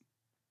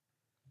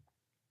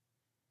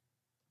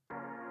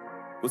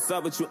What's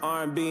up with you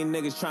R&B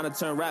niggas trying to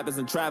turn rappers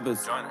and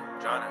trappers?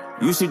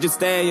 You should just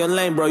stay in your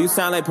lane, bro. You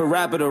sound like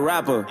Parappa the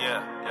rapper.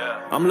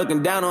 Yeah. I'm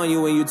looking down on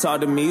you when you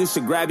talk to me. You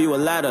should grab you a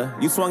ladder.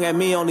 You swung at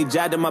me, only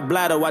jabbed in my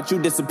bladder. Watch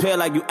you disappear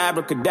like you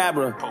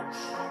abracadabra.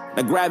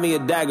 Now grab me a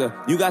dagger.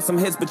 You got some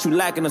hits, but you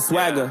lacking a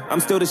swagger. I'm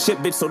still the shit,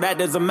 bitch, so that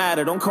doesn't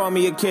matter. Don't call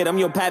me a kid, I'm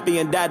your pappy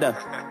and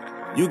dada.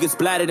 You get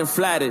splattered and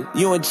flattered.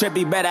 You and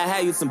Trippy better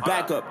have you some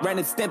backup. Ren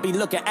and Stimpy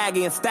looking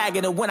aggy and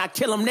staggered. And when I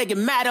kill them, they get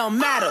mad on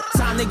matter.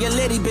 Time to get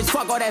litty, bitch,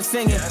 fuck all that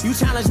singing. You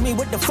challenge me,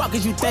 what the fuck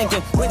is you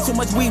thinking? Way too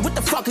much weed, what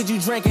the fuck is you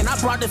drinking? I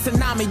brought the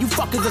tsunami, you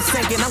fuckers are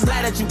sinking. I'm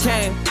glad that you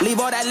came. Leave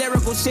all that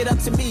lyrical shit up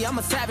to me. I'm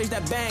a savage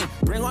that bang.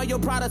 Bring all your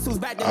products who's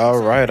back. All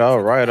right.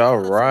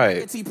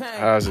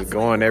 How's it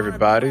going,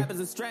 everybody?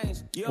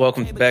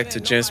 Welcome back to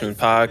Gentsmen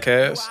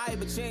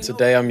Podcast.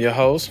 Today I'm your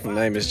host. My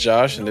name is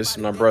Josh, and this is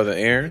my brother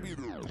Aaron.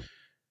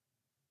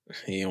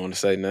 He don't want to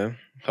say nothing.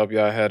 Hope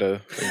y'all had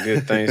a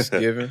good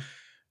Thanksgiving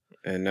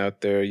and out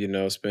there,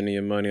 spending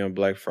your money on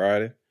Black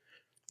Friday.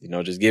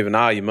 Just giving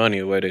all your money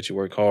away that you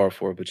work hard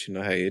for. But,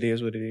 hey, it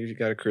is what it is. You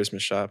got a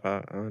Christmas shop.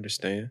 I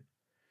understand.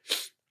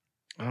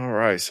 All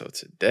right. So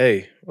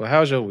today,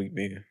 how's your week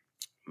been?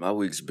 My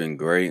week's been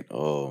great.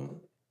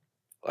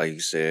 Like you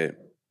said,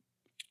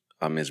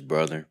 I'm his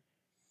brother.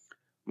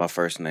 My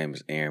first name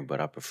is Aaron,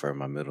 but I prefer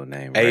my middle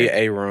name, Ray.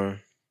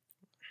 Aaron.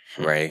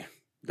 Ray.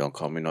 Don't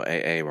call me no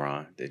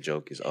Aaron. That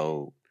joke is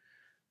old.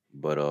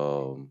 But,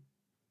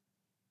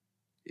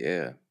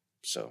 yeah.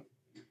 So.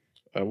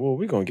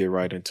 We're going to get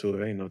right into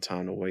it. Ain't no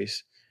time to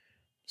waste.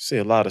 See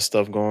a lot of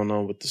stuff going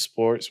on with the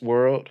sports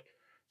world.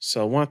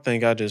 So one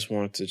thing I just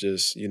want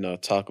to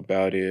talk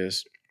about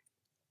is,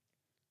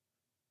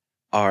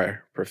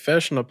 are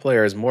professional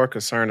players more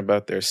concerned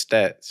about their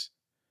stats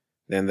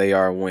than they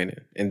are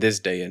winning in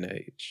this day and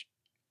age?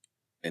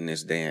 In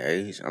this day and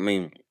age? I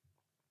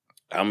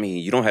mean,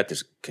 you don't have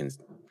to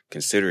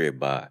consider it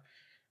by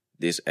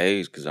this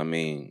age because,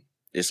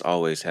 it's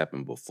always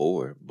happened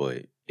before,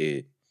 but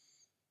it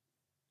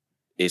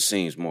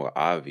seems more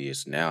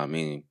obvious now.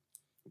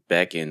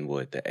 Back in,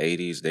 the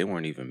 80s, they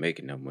weren't even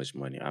making that much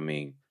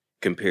money.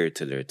 Compared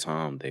to their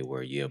time, they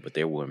were, yeah, but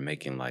they weren't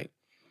making,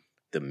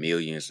 the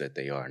millions that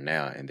they are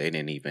now, and they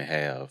didn't even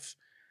have,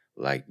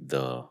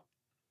 the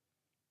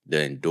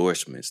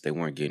endorsements. They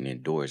weren't getting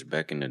endorsed.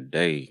 Back in the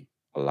day,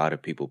 a lot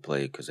of people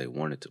played because they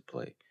wanted to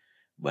play.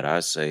 But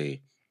I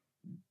say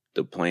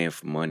the playing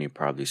for money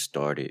probably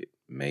started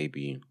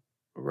maybe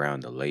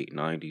around the late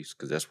 90s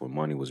because that's when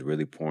money was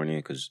really pouring in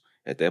because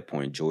at that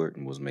point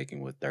Jordan was making,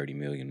 $30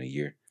 million a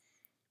year.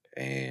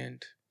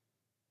 And,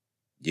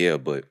 yeah,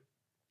 but,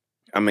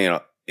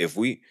 if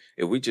we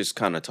just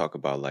kind of talk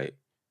about,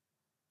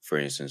 for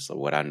instance,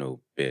 what I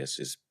know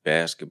best is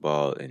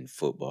basketball and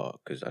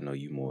football because I know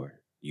you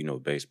know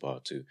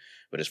baseball too.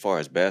 But as far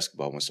as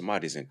basketball, when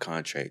somebody's in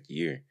contract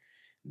year,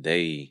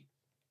 they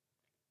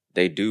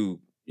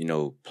do,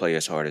 play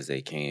as hard as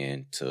they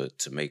can to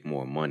make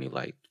more money.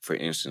 Like, for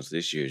instance,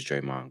 this year is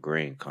Draymond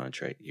Green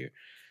contract year.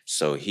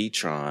 So he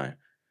trying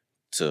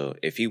to,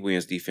 if he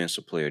wins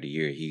Defensive Player of the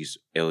Year, he's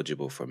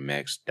eligible for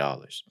max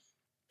dollars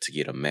to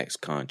get a max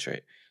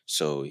contract.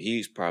 So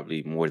he's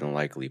probably more than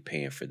likely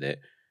playing for that,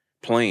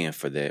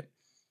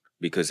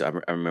 because I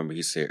remember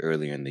he said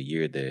earlier in the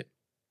year that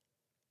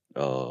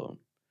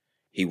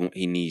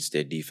he needs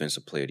that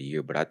Defensive Player of the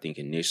Year, but I think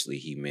initially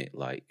he meant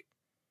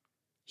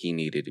he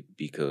needed it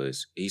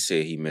because he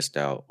said he missed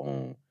out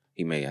on,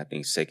 he made, I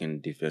think,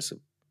 second defensive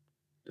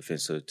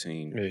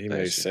team. Yeah, he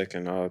made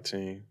second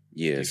all-team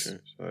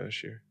defense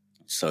last year.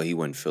 So he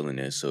wasn't feeling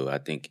that. So I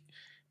think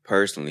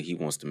personally he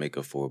wants to make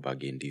up for it by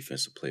getting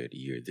Defensive Player of the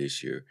Year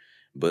this year.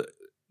 But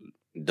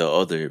the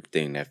other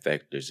thing that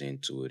factors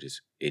into it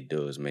is it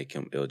does make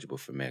him eligible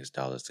for max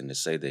dollars. And to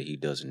say that he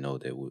doesn't know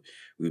that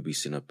we'd be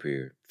sitting up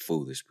here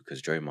foolish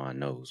because Draymond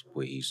knows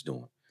what he's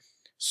doing.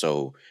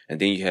 So, and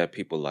then you have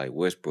people like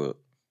Westbrook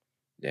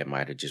that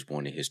might have just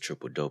wanted his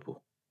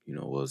triple-double.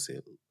 Was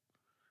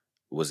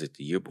it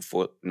the year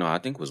before? No, I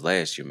think it was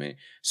last year, man.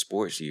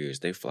 Sports years,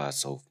 they fly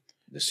so,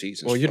 the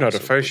seasons. Well, the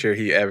first year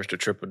he averaged a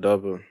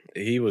triple-double.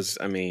 He was,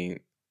 I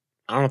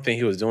don't think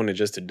he was doing it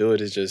just to do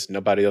it. It's just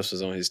nobody else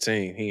was on his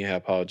team. He didn't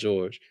have Paul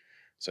George.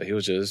 So he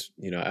was just,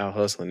 out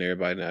hustling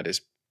everybody. Now,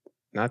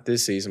 not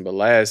this season, but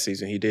last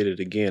season, he did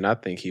it again. I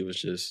think he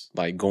was just,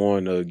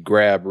 going to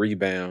grab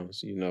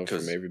rebounds,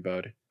 from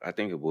everybody. I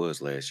think it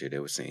was last year. They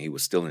were saying he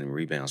was stealing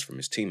rebounds from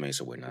his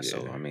teammates or whatnot. Yeah. So,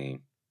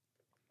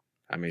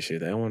 shit,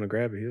 they don't want to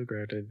grab it. He'll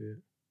grab that bit.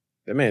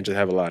 That man just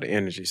have a lot of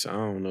energy, so I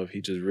don't know if he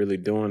just really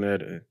doing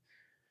that.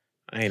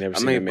 I ain't never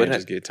seen that man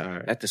just get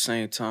tired. At the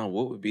same time,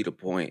 what would be the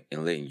point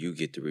in letting you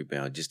get the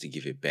rebound just to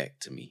give it back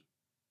to me?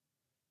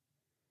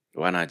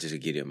 Why not just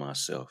get it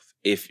myself?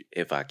 If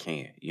I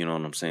can. You know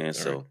what I'm saying? Right.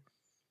 So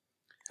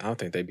I don't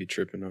think they be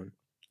tripping on it.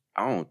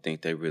 I don't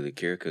think they really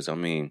care because,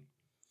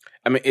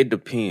 it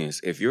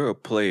depends. If you're a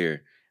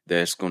player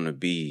that's going to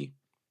be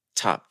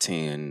top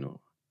 10, or,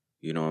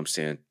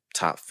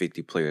 top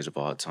 50 players of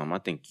all time, I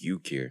think you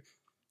care.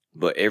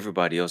 But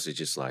everybody else is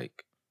just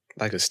like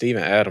a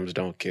Steven Adams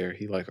don't care.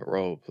 He like a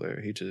role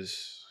player. He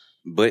just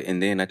But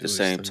and then at Do the his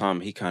same thing.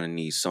 time, he kind of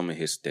needs some of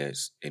his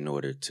stats in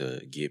order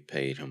to get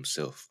paid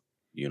himself.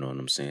 You know what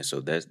I'm saying? So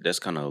that's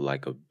kind of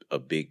like a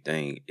big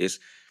thing. It's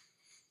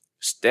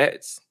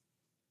stats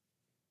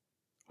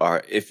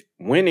are if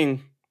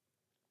winning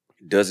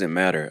doesn't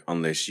matter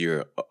unless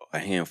you're a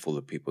handful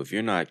of people. If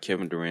you're not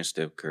Kevin Durant,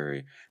 Steph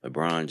Curry,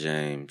 LeBron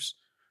James,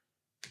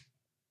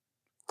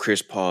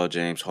 Chris Paul,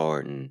 James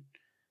Harden,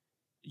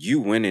 you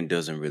winning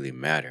doesn't really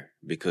matter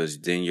because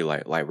then you're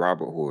like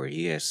Robert Horry.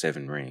 He has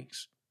 7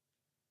 rings.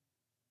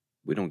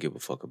 We don't give a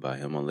fuck about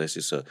him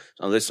unless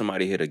unless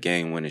somebody hit a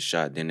game winning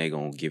shot. Then they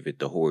gonna give it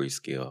the Horry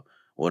scale.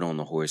 What on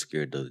the Horry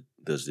scale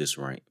does this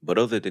rank? But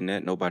other than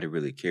that, nobody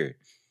really cared.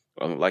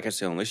 Like I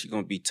said, unless you're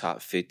gonna be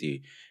top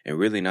 50, and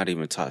really not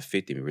even top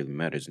 50 really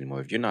matters anymore.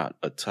 If you're not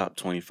a top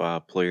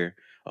 25 player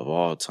of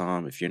all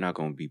time, if you're not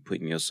gonna be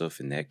putting yourself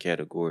in that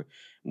category,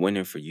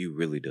 winning for you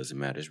really doesn't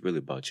matter. It's really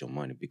about your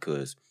money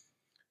because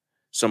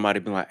somebody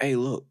be like, "Hey,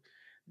 look,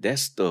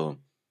 that's the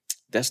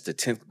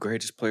 10th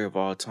greatest player of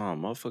all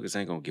time." Motherfuckers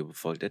ain't gonna give a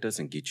fuck. That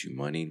doesn't get you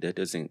money. That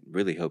doesn't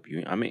really help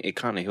you. I mean, it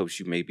kind of helps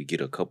you maybe get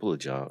a couple of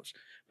jobs,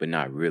 but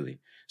not really.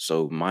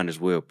 So might as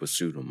well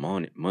pursue the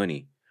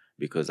money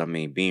because I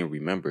mean, being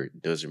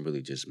remembered doesn't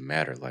really just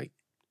matter like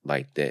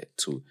that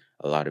to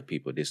a lot of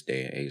people this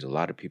day and age. A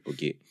lot of people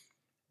get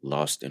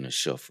lost in a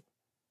shuffle.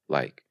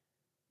 Like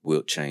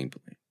Wilt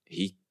Chamberlain,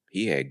 he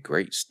had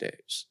great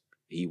stats.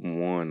 He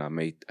won,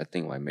 I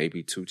think like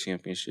maybe 2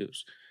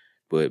 championships.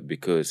 But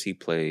because he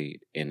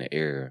played in an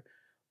era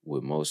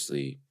with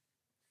mostly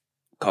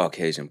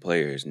Caucasian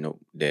players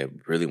that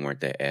really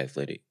weren't that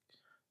athletic,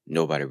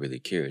 nobody really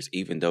cares.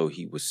 Even though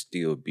he would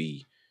still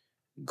be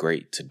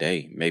great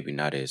today, maybe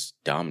not as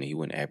dominant. He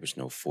wouldn't average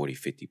 40,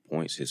 50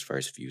 points his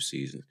first few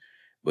seasons.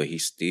 But he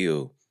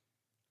still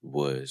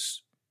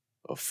was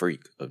a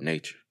freak of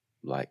nature.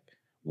 Like,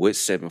 what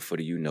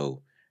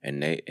 7-footer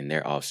and they in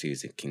their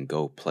offseason can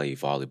go play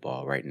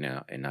volleyball right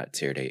now and not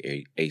tear their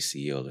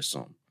ACL or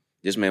something?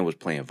 This man was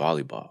playing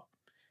volleyball,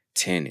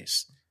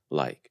 tennis.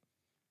 Like,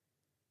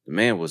 the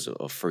man was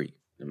a freak.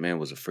 The man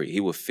was a freak. He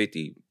was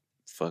 50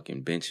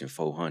 fucking benching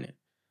 400.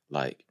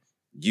 Like,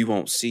 you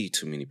won't see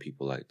too many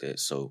people like that.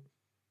 So,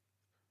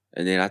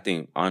 and then I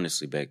think,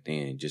 honestly, back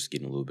then, just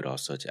getting a little bit off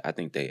subject, I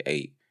think they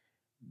ate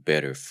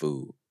better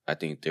food. I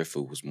think their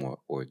food was more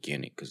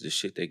organic because the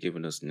shit they're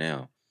giving us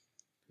now.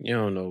 You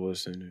don't know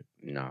what's in it.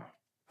 Nah.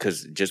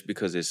 Because just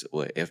because it's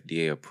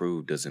FDA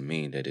approved doesn't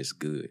mean that it's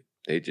good.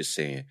 They're just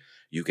saying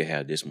you can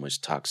have this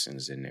much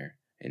toxins in there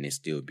and it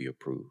still be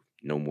approved.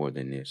 No more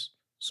than this.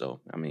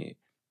 So, I mean,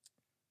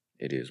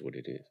 it is what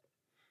it is.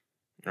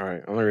 All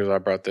right. Only reason I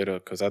brought that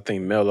up because I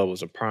think Melo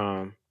was a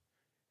prime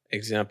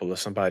example of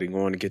somebody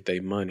going to get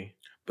their money.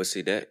 But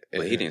see but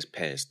he didn't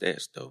pass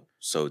that though.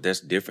 So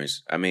that's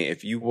difference. I mean,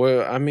 if you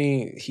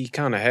he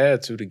kind of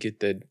had to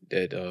get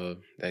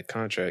that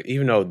contract.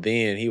 Even though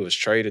then he was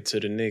traded to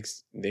the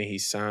Knicks, then he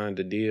signed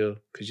the deal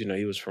because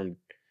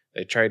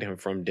they traded him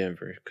from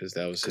Denver because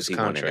that was his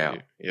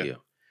contract. Yeah.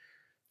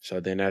 So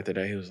then after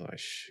that, he was like,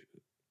 shoot.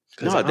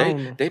 No,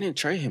 they didn't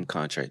trade him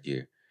contract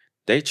year.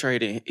 They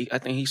traded. I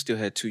think he still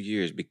had 2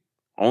 years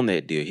on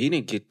that deal. He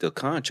didn't get the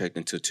contract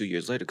until 2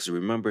 years later. Because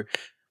remember,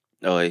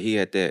 he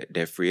had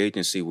that free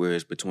agency where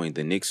it's between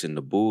the Knicks and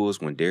the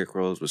Bulls when Derrick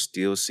Rose was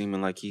still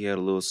seeming like he had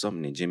a little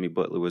something, and Jimmy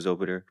Butler was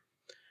over there,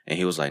 and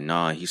he was like,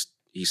 nah,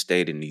 he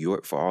stayed in New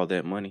York for all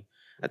that money.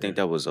 I think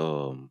that was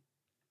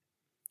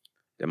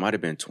that might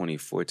have been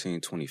 2014,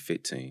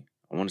 2015.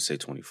 I want to say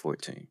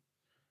 2014.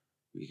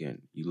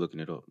 You looking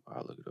it up?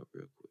 I'll look it up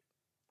real quick.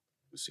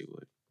 Let's see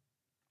what.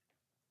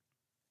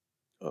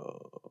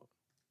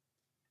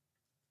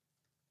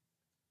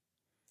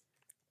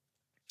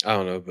 I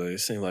don't know, but it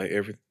seemed like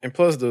and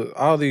plus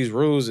all these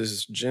rules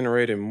is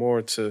generated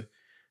more to,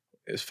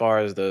 as far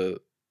as the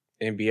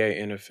NBA,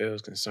 NFL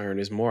is concerned,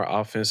 it's more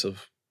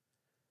offensive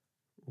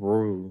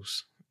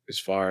rules as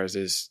far as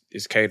it's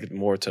catered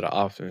more to the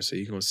offense. So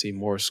you're gonna see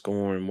more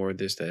scoring, more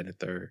this, that, and the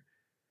third.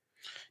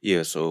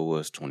 Yeah, so it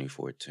was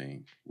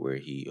 2014 where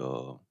he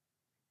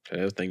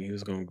I was thinking he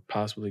was going to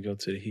possibly go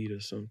to the Heat or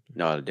something.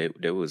 No,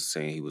 they was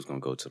saying he was going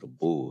to go to the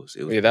Bulls.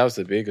 That was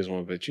the biggest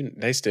one, but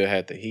they still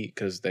had the Heat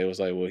because they was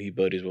like, well, he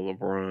buddies with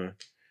LeBron.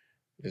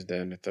 Is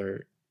that in the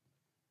third?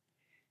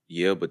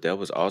 Yeah, but that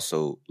was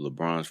also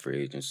LeBron's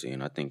free agency,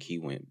 and I think he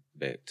went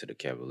back to the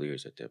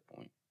Cavaliers at that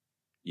point.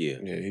 Yeah.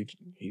 Yeah,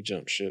 he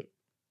jumped ship.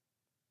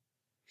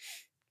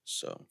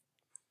 So,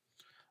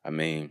 I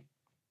mean,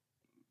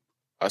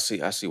 I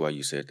see why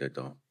you said that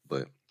though,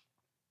 but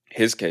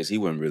his case, he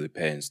wasn't really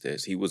padding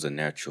stats. He was a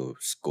natural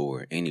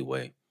scorer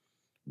anyway.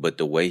 But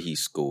the way he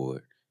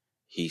scored,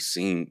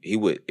 it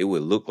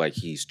would look like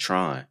he's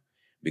trying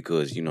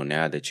because,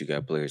 now that you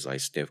got players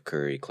like Steph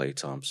Curry, Klay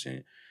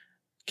Thompson,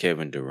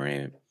 Kevin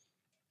Durant,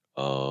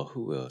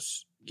 who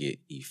else get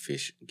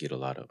a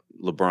lot of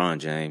LeBron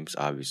James,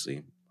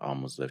 obviously. I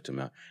almost left him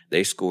out.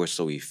 They score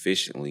so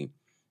efficiently.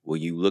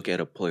 When you look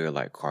at a player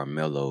like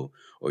Carmelo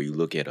or you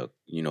look at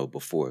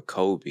before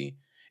Kobe,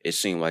 it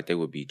seemed like they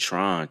would be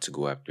trying to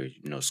go after,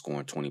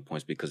 scoring 20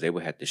 points because they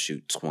would have to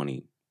shoot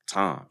 20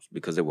 times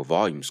because they were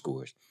volume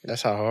scores.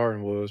 That's how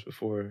Harden was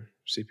before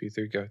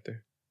CP3 got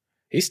there.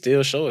 He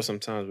still show it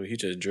sometimes, but he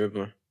just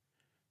dribbling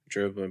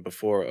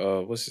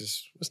before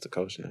what's the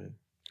coach name?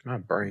 My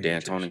brain.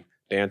 D'Antoni.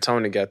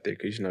 D'Antoni got there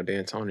because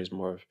D'Antoni's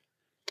more of.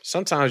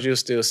 Sometimes you'll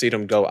still see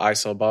them go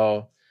ISO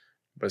ball,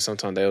 but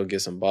sometimes they'll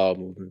get some ball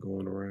movement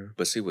going around.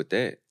 But see, with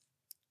that,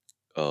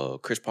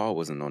 Chris Paul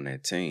wasn't on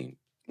that team.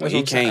 When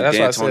That's he came,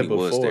 D'Antoni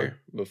was there.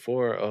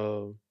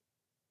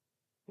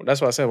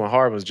 That's why I said when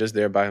Harden was just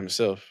there by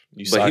himself.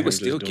 But he was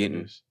still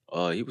getting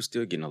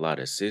a lot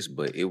of assists,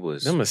 but it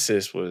was them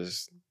assists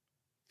was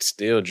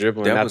still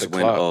dribbling out the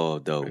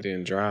clock. And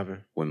then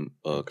driving. When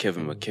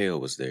Kevin McHale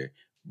was there.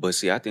 But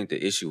see, I think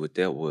the issue with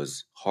that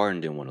was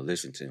Harden didn't want to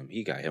listen to him.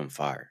 He got him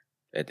fired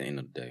at the end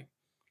of the day.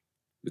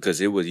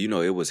 Because it was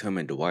him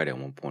and Dwight at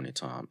one point in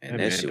time. And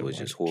that shit was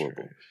just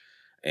horrible. Trash.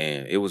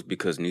 And it was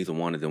because neither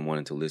one of them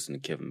wanted to listen to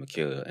Kevin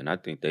McHale. And I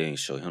think they ain't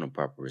show him the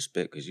proper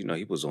respect because,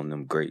 he was on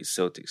them great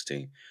Celtics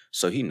team.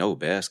 So he know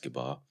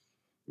basketball.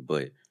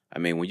 But, I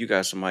mean, when you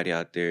got somebody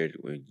out there,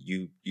 when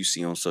you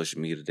see on social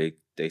media,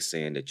 they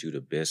saying that you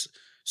the best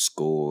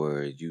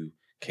scorer, you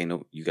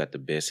got the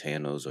best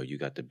handles or you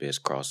got the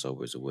best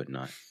crossovers or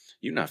whatnot,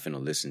 you're not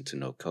finna listen to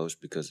no coach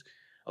because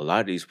a lot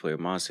of these player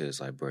mindset is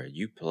like, bro,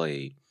 you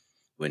played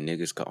when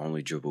niggas could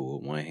only dribble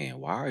with one hand.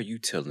 Why are you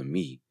telling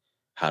me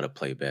how to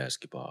play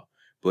basketball?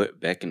 But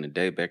back in the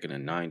day, back in the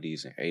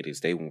 90s and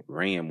 80s, they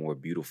ran more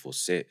beautiful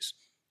sets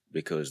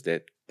because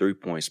that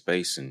 3-point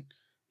spacing,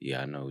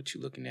 yeah, I know what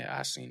you're looking at.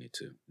 I seen it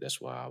too.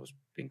 That's why I was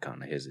being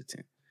kind of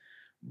hesitant.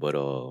 But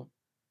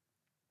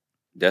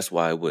that's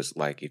why it was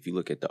like, if you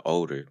look at the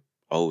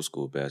old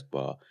school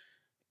basketball,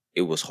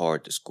 it was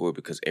hard to score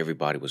because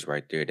everybody was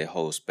right there. That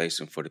whole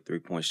spacing for the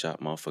 3-point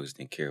shot, motherfuckers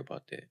didn't care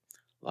about that.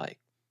 Like,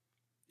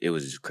 it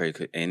was just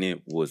crazy. And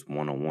it was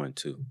one-on-one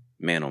too,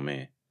 man on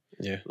man.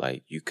 Yeah.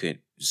 Like, you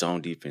couldn't,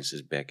 zone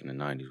defenses back in the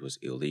 90s was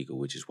illegal,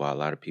 which is why a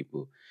lot of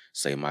people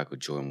say Michael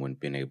Jordan wouldn't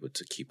been able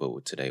to keep up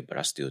with today, but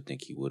I still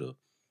think he would have.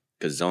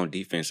 Because zone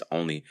defense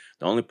the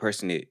only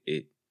person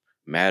it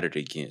mattered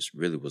against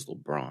really was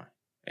LeBron.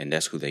 And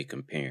that's who they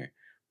comparing.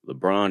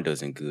 LeBron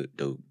doesn't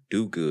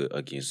do good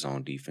against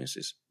zone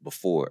defenses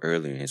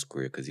earlier in his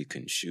career because he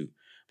couldn't shoot.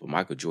 But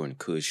Michael Jordan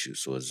could shoot,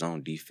 so a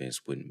zone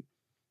defense wouldn't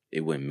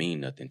mean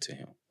nothing to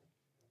him.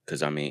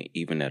 Because, I mean,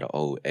 even at an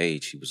old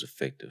age, he was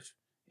effective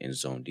in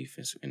zone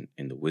defense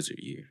in the Wizard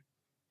year.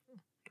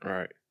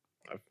 Right.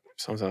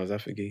 Sometimes I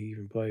forget he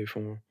even played for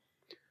him.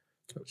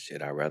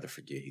 Shit, I'd rather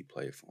forget he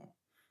played for him.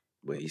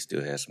 But he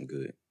still has some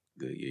good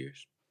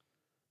years.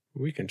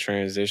 We can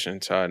transition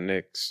to our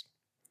next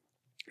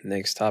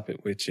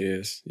topic, which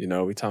is, we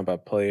talking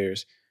about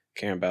players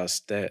caring about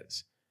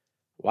stats.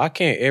 Why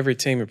can't every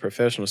team in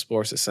professional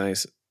sports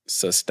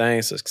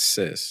sustain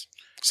success?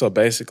 So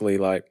basically,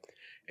 like,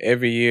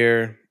 every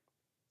year,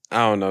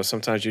 I don't know,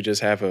 sometimes you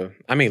just have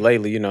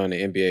lately, in the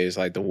NBA, it's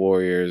like the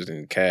Warriors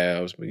and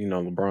Cavs, but,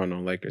 LeBron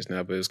on Lakers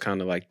now, but it's kind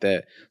of like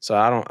that. So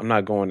I'm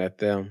not going at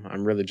them.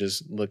 I'm really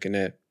just looking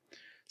at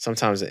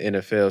sometimes the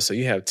NFL. So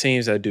you have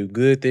teams that do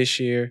good this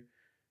year.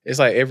 It's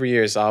like every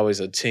year it's always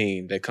a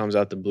team that comes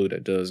out the blue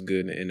that does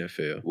good in the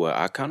NFL. Well,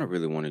 I kind of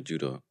really wanted you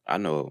to, I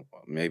know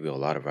maybe a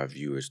lot of our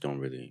viewers don't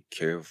really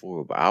care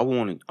for it, but I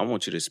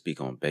want you to speak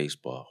on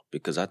baseball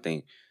because I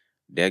think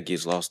that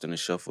gets lost in the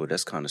shuffle.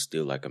 That's kind of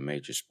still like a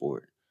major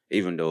sport,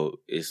 even though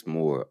it's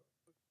more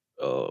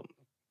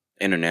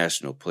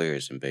international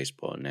players in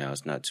baseball now.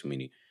 It's not too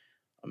many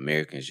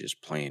Americans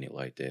just playing it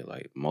like that.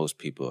 Like, most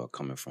people are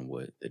coming from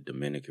the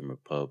Dominican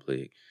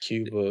Republic,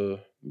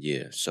 Cuba.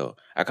 Yeah, so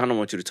I kind of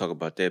want you to talk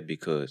about that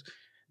because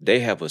they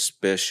have a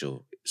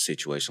special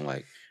situation.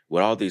 Like,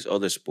 with all these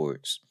other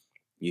sports,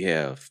 you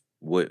have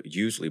what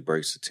usually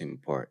breaks the team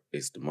apart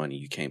is the money.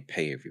 You can't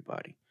pay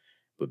everybody.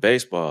 But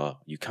baseball,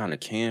 you kind of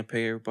can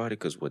pay everybody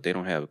because what they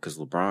don't have, because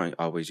LeBron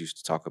always used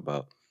to talk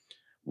about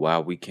why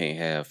we can't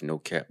have no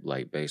cap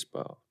like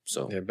baseball.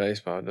 So yeah,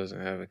 baseball doesn't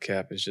have a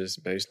cap. It's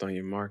just based on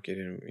your market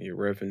and your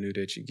revenue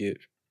that you get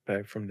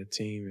back from the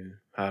team and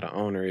how the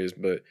owner is.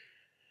 But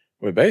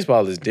with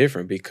baseball, it's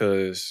different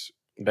because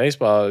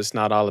baseball is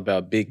not all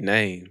about big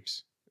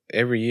names.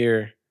 Every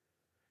year,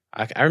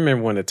 I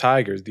remember when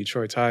the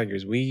Detroit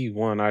Tigers, we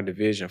won our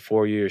division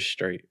 4 years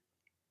straight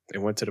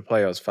and went to the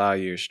playoffs 5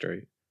 years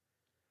straight.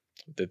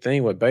 The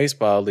thing with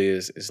baseball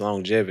is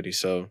longevity.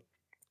 So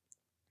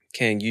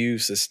can you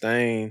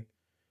sustain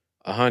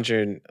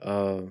 100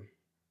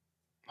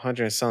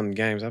 something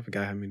games? I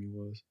forgot how many it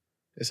was.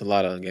 It's a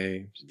lot of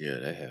games. Yeah,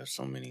 they have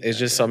so many. It's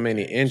just so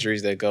many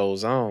injuries that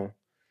goes on.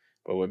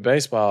 But with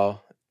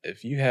baseball,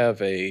 if you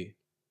have a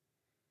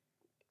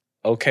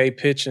okay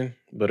pitching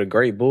but a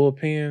great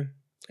bullpen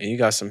and you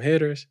got some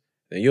hitters,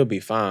 then you'll be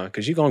fine.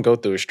 Because you're going to go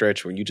through a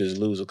stretch where you just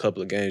lose a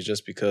couple of games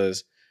just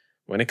because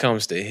when it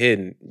comes to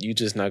hitting, you're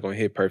just not going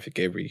to hit perfect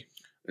every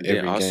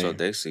then also, game.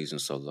 their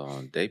season's so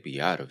long, they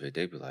be out of it.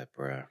 They be like,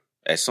 bruh.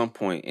 At some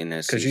point in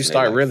that season. Because you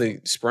start really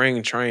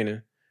spring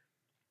training.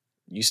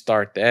 You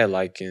start that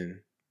like in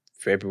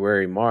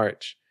February,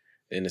 March.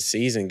 And the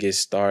season gets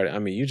started. I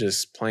mean, you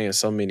just playing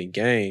so many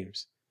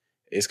games.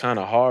 it's kind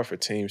of hard for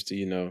teams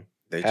to,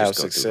 They have just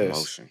go through success.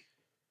 emotion.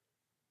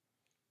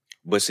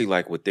 But see,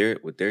 like what their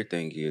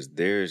thing is,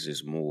 theirs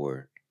is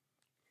more.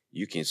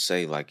 You can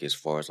say like as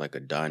far as like a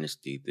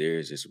dynasty,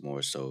 theirs is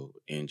more so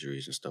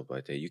injuries and stuff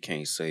like that. You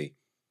can't say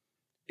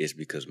it's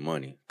because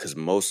money, because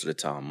most of the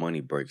time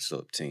money breaks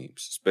up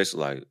teams, especially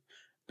like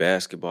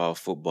basketball,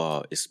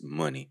 football. It's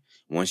money.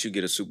 Once you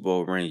get a Super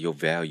Bowl ring, your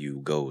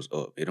value goes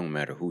up. It don't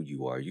matter who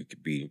you are. You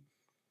could be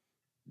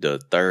the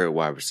third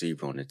wide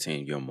receiver on the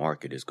team. Your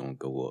market is gonna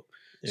go up.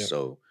 Yep.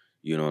 So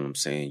you know what I'm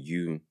saying.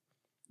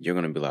 You're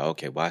gonna be like,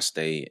 okay, why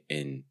stay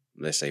in,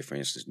 let's say for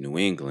instance, New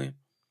England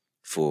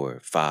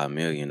for $5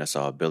 million? That's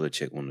all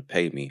Belichick want to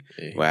pay me.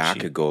 Yeah, Well, I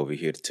cheap. could go over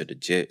here to the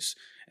Jets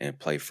and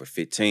play for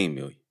 $15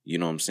 million. You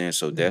know what I'm saying?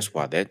 So that's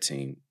why that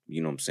team,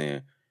 you know what I'm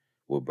saying,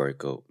 will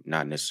break up.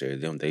 Not necessarily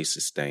them. They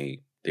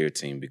sustain their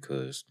team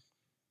because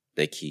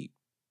they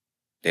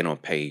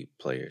don't pay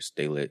players.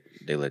 They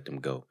let them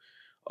go.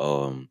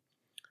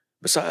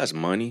 Besides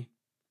money,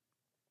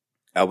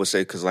 I would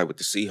say, because like with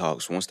the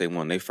Seahawks, once they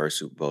won their first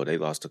Super Bowl, they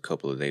lost a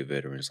couple of their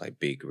veterans like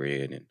Big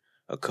Red and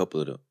a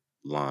couple of the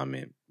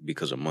linemen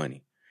because of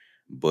money.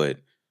 But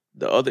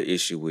the other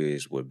issue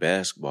is with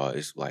basketball,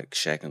 it's like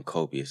Shaq and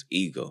Kobe, it's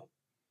ego.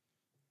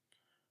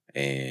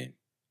 And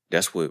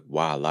that's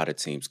why a lot of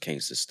teams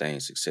can't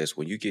sustain success.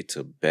 When you get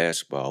to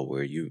basketball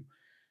where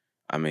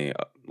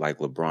like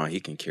LeBron, he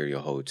can carry a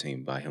whole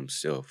team by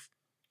himself.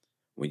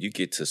 When you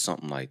get to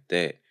something like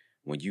that,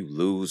 when you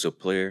lose a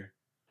player,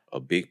 a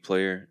big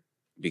player,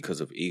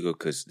 because of ego,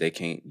 because they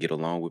can't get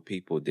along with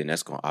people, then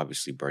that's going to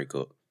obviously break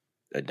up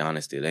a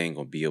dynasty. They ain't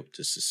going to be able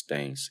to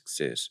sustain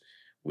success,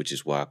 which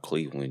is why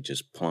Cleveland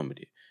just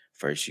plummeted.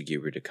 First, you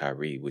get rid of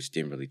Kyrie, which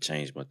didn't really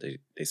change, but they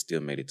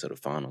still made it to the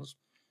finals.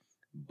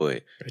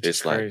 But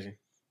it's like, crazy.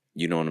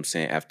 You know what I'm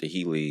saying? After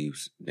he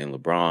leaves, then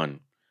LeBron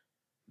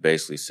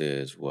basically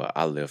says, well,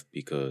 I left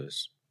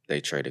because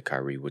they traded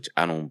Kyrie, which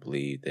I don't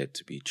believe that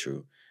to be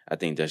true. I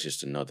think that's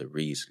just another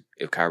reason.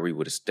 If Kyrie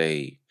would have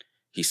stayed,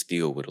 he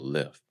still would have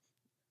left.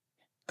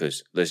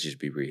 Because let's just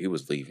be real, he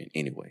was leaving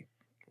anyway.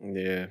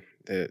 Yeah,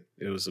 that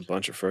it was a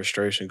bunch of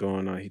frustration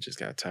going on. He just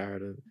got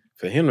tired of it.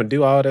 For him to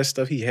do all that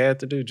stuff he had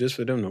to do just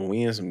for them to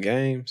win some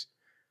games,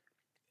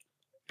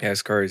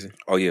 that's crazy.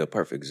 Oh, yeah,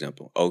 perfect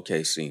example.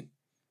 OKC.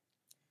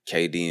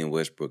 KD and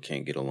Westbrook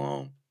can't get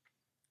along.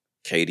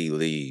 KD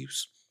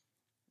leaves.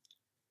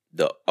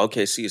 The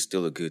OKC is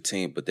still a good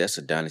team, but that's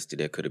a dynasty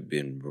that could have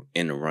been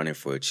in the running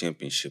for a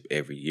championship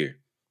every year.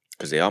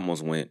 Because they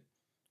almost went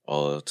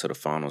to the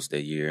finals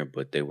that year,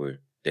 but they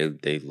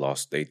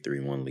lost their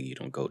 3-1 lead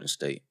on Golden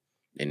State.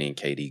 And then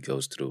KD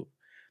goes to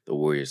the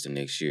Warriors the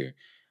next year.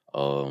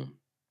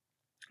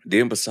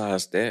 Then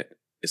besides that,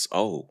 it's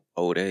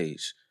old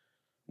age.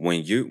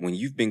 When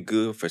you've been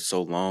good for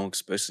so long,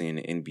 especially in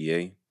the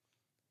NBA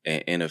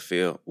and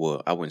NFL,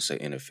 well, I wouldn't say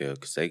NFL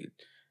because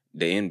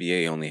the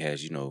NBA only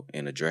has,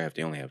 in a draft,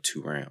 they only have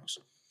 2 rounds.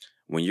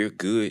 When you're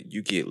good,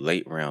 you get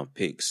late round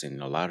picks,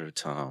 and a lot of the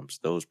times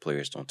those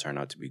players don't turn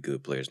out to be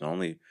good players. The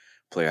only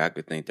player I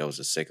could think that was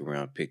a 2nd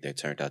round pick that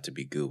turned out to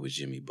be good was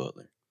Jimmy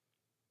Butler.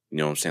 You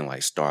know what I'm saying?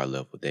 Like star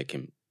level that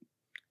can,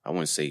 I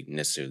wouldn't say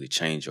necessarily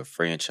change your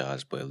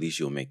franchise, but at least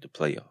you'll make the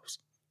playoffs.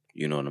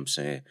 You know what I'm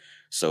saying?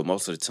 So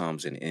most of the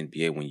times in the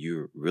NBA, when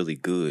you're really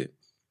good,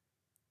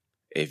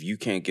 if you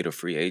can't get a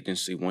free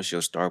agency, once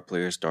your star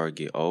players start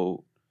to get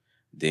old,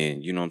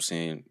 then, you know what I'm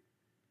saying,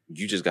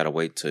 you just got to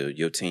wait till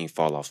your team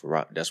fall off the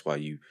rock. That's why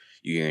you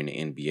hear in the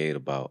NBA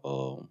about,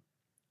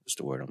 what's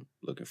the word I'm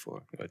looking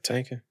for?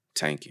 Tanking?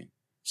 Tanking.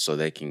 So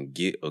they can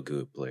get a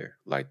good player,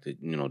 like the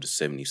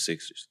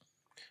 76ers.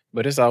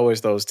 But it's always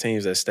those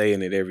teams that stay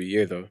in it every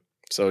year, though.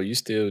 So you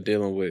still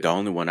dealing with the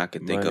only one I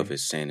can think money. of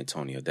is San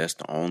Antonio. That's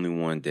the only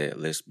one that,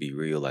 let's be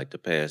real, like the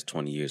past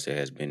 20 years that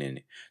has been in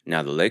it.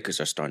 Now the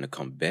Lakers are starting to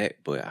come back,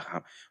 but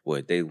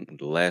the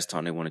last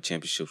time they won a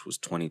championship was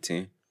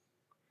 2010.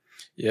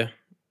 Yeah,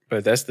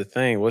 but that's the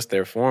thing. What's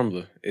their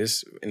formula?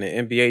 It's in the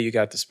NBA, you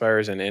got the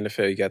Spurs, and the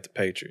NFL, you got the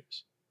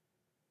Patriots.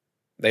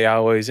 They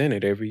always in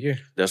it every year.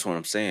 That's what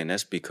I'm saying.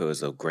 That's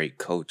because of great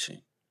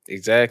coaching.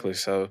 Exactly.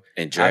 So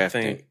and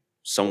drafting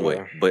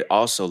somewhat, but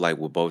also like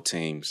with both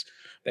teams.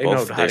 They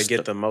know how to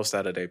get the most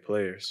out of their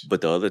players.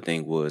 But the other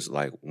thing was,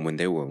 like, when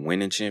they were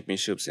winning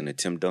championships in the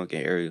Tim Duncan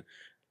area,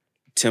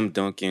 Tim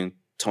Duncan,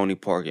 Tony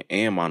Parker,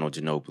 and Manu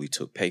Ginobili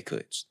took pay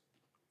cuts.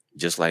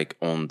 Just like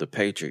on the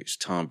Patriots,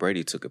 Tom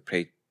Brady took a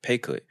pay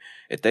cut.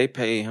 If they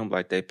paid him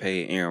like they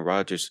paid Aaron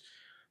Rodgers,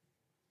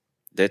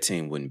 that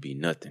team wouldn't be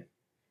nothing.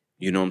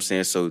 You know what I'm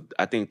saying? So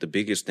I think the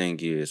biggest thing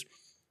is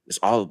it's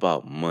all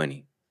about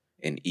money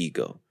and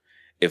ego.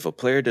 If a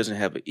player doesn't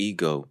have an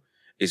ego,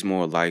 it's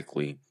more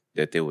likely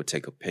that they would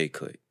take a pay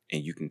cut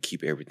and you can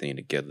keep everything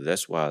together.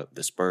 That's why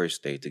the Spurs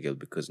stayed together,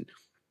 because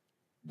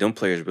them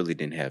players really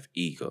didn't have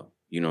ego.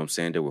 You know what I'm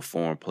saying? They were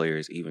foreign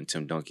players. Even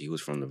Tim Duncan, he was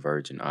from the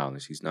Virgin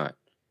Islands. He's not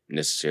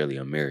necessarily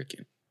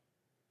American.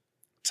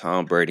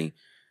 Tom Brady,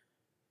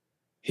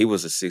 he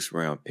was a 6th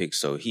round pick,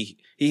 so he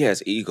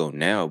has ego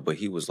now, but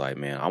he was like,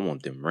 man, I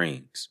want them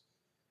rings.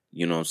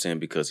 You know what I'm saying?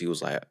 Because he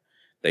was like,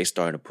 they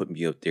started to put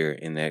me up there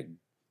in that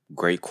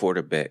great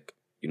quarterback,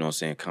 you know what I'm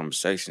saying,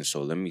 conversation.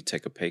 So let me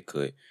take a pay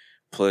cut.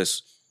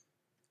 Plus,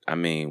 I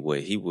mean,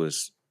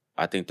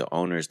 I think the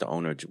owner is the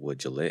owner with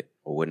Gillette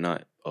or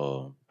whatnot,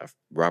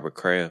 Robert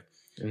Kraft.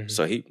 Mm-hmm.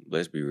 So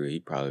let's be real, he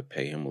probably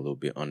pay him a little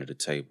bit under the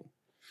table.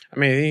 I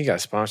mean, he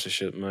got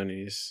sponsorship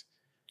monies.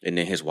 And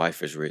then his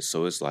wife is rich.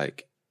 So it's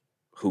like,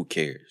 who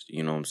cares?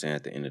 You know what I'm saying,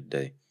 at the end of the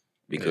day?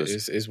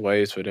 Because it's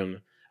ways for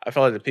them. I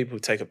feel like the people who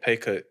take a pay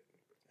cut,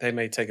 they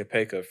may take a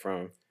pay cut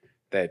from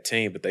that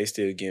team, but they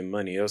still get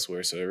money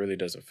elsewhere, so it really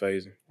doesn't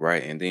faze them.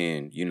 Right, and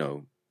then,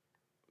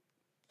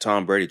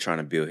 Tom Brady trying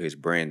to build his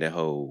brand, that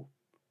whole,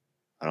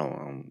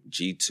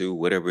 G2,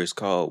 whatever it's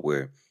called,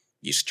 where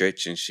you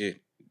stretch and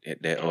shit.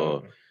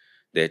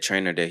 That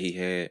trainer that he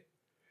had,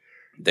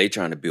 they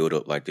trying to build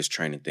up like this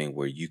training thing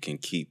where you can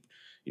keep,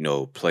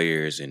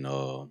 players and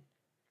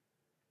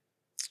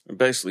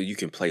basically you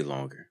can play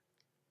longer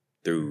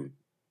through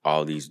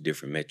all these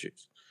different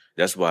metrics.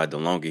 That's why the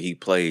longer he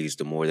plays,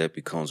 the more that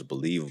becomes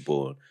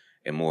believable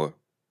and more.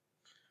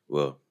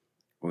 Well,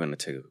 we're gonna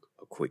take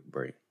a quick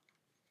break.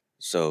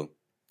 So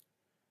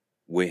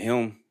with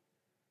him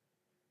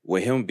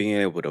being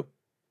able to,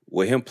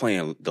 with him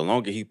playing, the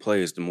longer he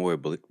plays, the more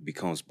it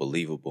becomes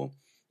believable.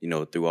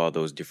 Through all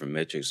those different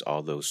metrics,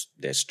 all those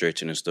that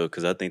stretching and stuff.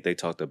 Because I think they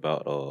talked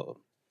about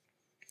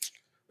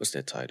what's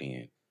that tight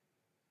end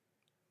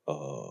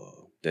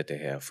that they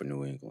have for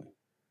New England?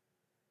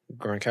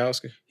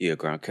 Gronkowski? Yeah,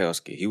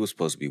 Gronkowski. He was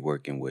supposed to be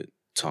working with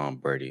Tom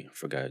Brady. I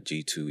forgot,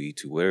 G2,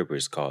 E2, whatever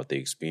it's called, the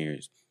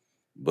experience.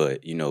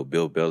 But,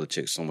 Bill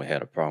Belichick, someone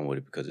had a problem with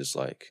it because it's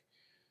like,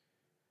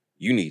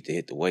 you need to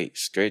hit the weight.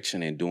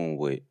 Stretching and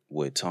doing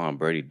what Tom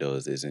Brady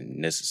does isn't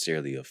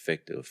necessarily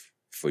effective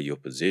for your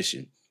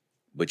position.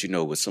 But,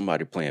 with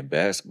somebody playing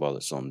basketball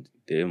or something,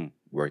 them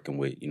working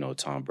with,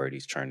 Tom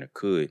Brady's trainer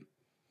could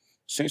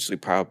essentially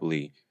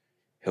probably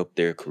help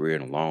their career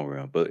in the long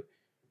run. But,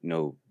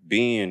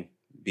 being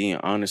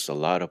honest, a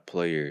lot of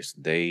players,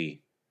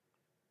 they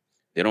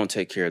don't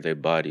take care of their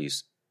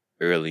bodies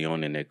early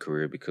on in their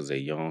career because they're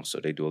young. So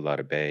they do a lot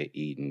of bad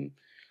eating,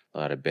 a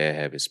lot of bad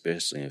habits,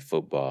 especially in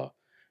football.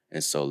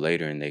 And so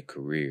later in their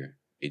career,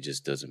 it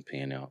just doesn't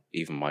pan out.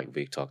 Even Mike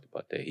Vick talked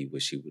about that. He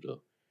wish he would have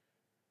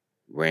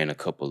ran a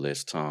couple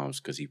less times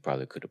because he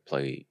probably could have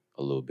played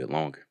a little bit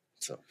longer.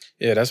 So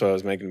yeah, that's why I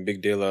was making a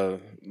big deal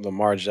of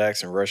Lamar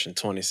Jackson rushing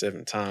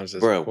 27 times.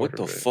 Bro, what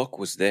the fuck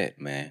was that,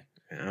 man?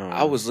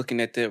 I was looking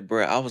at that,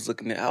 bro. I was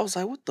like,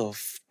 what the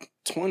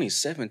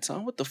 27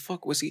 times? What the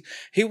fuck was he?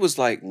 He was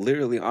like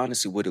literally,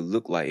 honestly, what it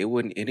looked like. It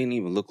didn't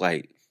even look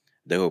like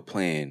they were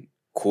playing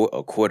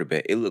a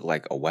quarterback. It looked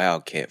like a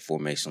wildcat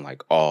formation,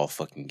 like all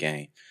fucking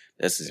game.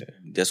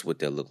 That's what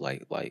that looked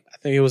like. Like, I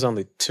think it was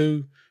only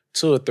two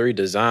or three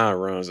design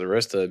runs. The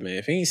rest of it, man,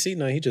 if he ain't see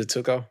nothing, he just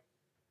took off.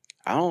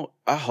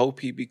 I hope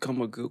he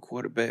become a good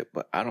quarterback,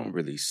 but I don't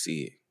really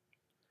see it.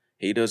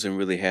 He doesn't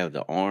really have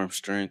the arm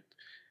strength,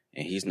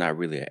 and he's not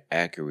really an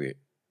accurate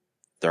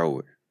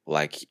thrower.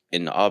 Like,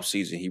 in the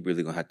offseason, he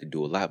really gonna have to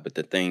do a lot. But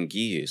the thing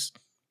is,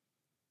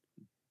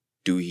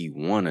 do he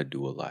want to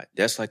do a lot?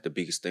 That's like the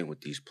biggest thing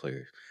with these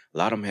players. A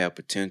lot of them have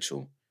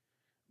potential,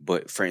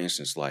 but for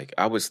instance, like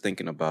I was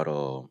thinking about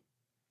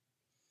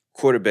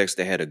quarterbacks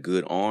that had a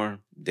good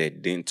arm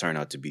that didn't turn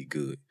out to be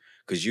good.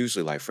 Because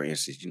usually, like for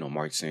instance,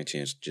 Mark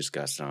Sanchez just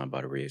got signed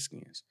by the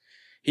Redskins.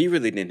 He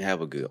really didn't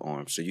have a good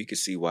arm, so you can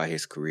see why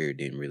his career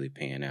didn't really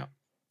pan out.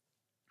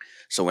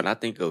 So when I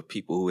think of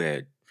people who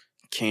had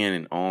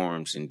cannon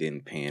arms and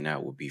didn't pan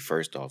out, would be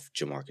first off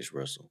Jamarcus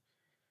Russell.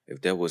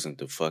 If that wasn't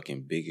the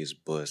fucking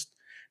biggest bust,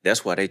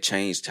 that's why they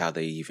changed how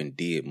they even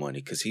did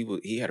money. Because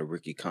he had a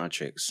rookie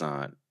contract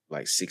signed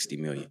like $60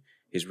 million.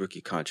 His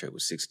rookie contract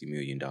was $60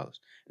 million, and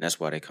that's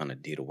why they kind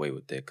of did away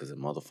with that because the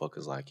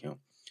motherfuckers like him.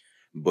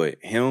 But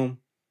him,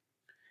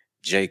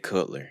 Jay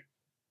Cutler,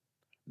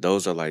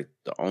 those are like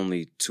the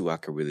only two I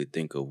could really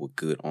think of with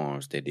good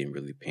arms that didn't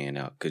really pan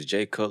out. Because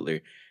Jay Cutler,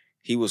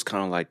 he was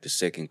kind of like the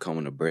second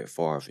coming of Brett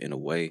Favre in a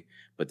way,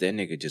 but that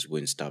nigga just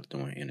wouldn't stop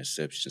throwing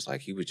interceptions.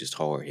 Like, he was just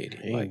hard-headed.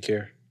 He like, didn't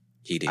care.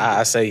 He didn't.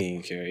 I say he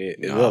didn't care. It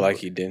looked like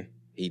he didn't.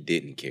 He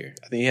didn't care.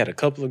 I think he had a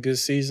couple of good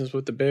seasons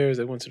with the Bears.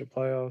 They went to the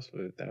playoffs,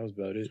 but that was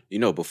about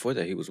it. Before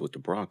that, he was with the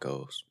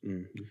Broncos.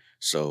 Mm-hmm.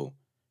 So,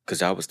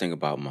 because I was thinking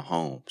about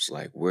Mahomes,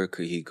 like, where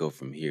could he go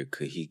from here?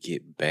 Could he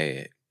get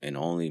bad? And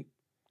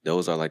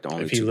those are like the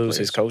only if he two lose players.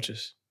 his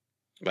coaches.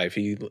 Like, if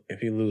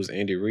he lose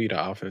Andy Reid,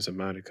 the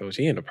offensive-minded coach,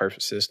 he in the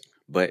perfect system.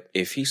 But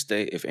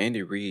if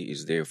Andy Reid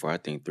is there for, I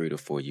think, 3 to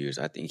 4 years,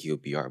 I think he'll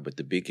be all right. But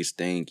the biggest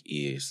thing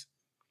is,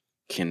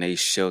 can they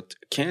shelter?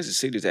 Kansas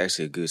City is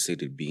actually a good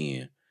city to be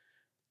in,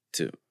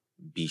 to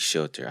be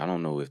sheltered. I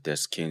don't know if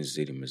that's Kansas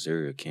City,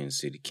 Missouri, or Kansas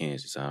City,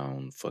 Kansas. I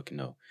don't fucking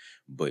know.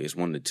 But it's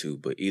one of the two.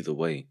 But either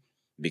way,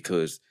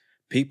 because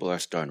people are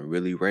starting to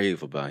really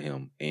rave about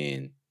him,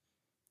 and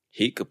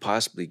he could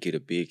possibly get a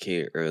big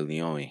head early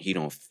on, and he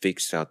don't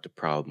fix out the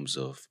problems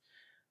of.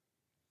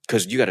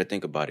 Because you got to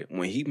think about it.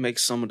 When he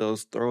makes some of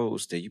those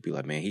throws that you be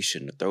like, man, he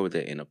shouldn't have thrown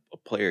that, and a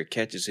player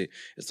catches it,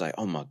 it's like,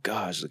 oh my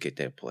gosh, look at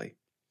that play.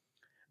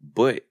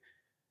 But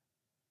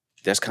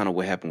that's kind of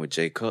what happened with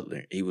Jay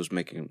Cutler. He was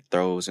making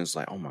throws, and it's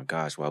like, oh my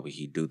gosh, why would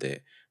he do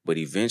that? But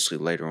eventually,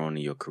 later on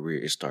in your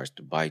career, it starts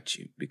to bite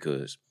you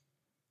because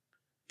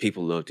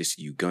people love to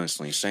see you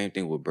gunsling. Same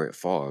thing with Brett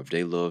Favre.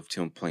 They loved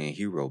him playing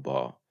hero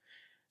ball.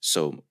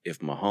 So if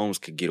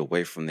Mahomes could get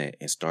away from that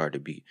and start to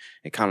be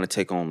and kind of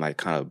take on like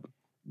kind of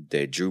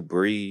that Drew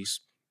Brees,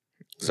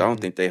 because I don't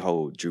think they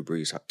hold Drew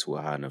Brees to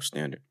a high enough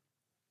standard.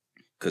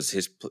 Because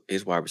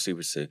his wide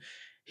receiver said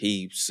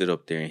he sit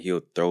up there and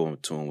he'll throw him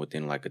to him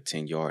within like a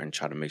 10-yard and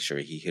try to make sure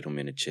he hit him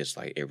in the chest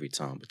like every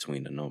time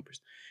between the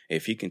numbers.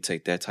 If he can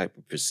take that type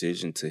of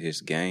precision to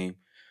his game,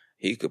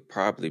 he could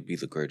probably be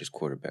the greatest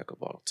quarterback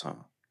of all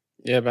time.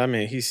 Yeah, but I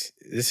mean, this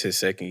is his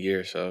second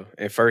year, so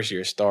and first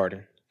year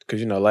starting.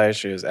 Because,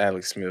 last year was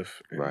Alex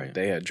Smith. Right.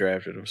 They had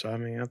drafted him. So, I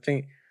mean, I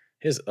think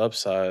his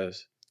upside,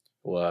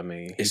 well, I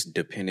mean. It's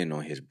dependent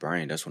on his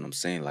brain. That's what I'm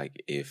saying.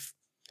 Like, if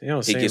he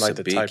don't seem like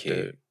the type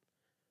that.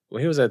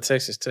 Well, he was at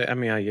Texas Tech. I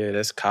mean, yeah,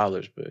 that's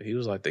college, but he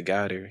was like the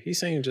guy there. He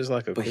seemed just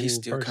like a cool person. But he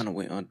still kind of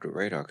went under the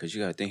radar because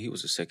you got to think he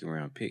was a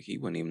second-round pick. He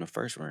wasn't even a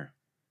first round.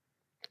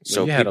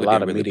 So you had a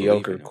lot of really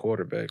mediocre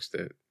quarterbacks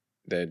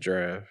that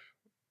draft.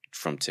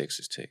 From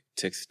Texas Tech.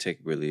 Texas Tech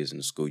really isn't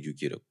a school you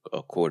get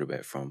a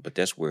quarterback from, but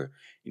that's where,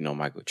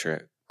 Michael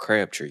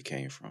Crabtree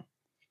came from.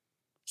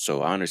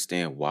 So I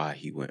understand why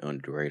he went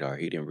under the radar.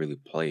 He didn't really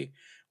play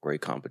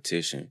great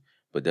competition,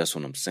 but that's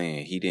what I'm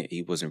saying.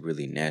 He wasn't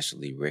really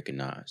nationally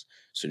recognized.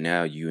 So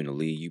now you in the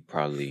league,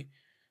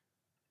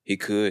 he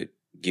could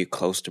get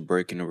close to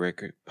breaking the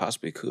record,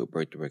 possibly could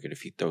break the record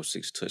if he throws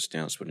 6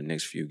 touchdowns for the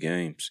next few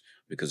games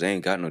because they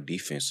ain't got no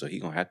defense, so he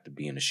going to have to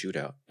be in a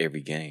shootout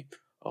every game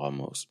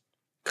almost.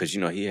 Because,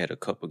 he had a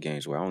couple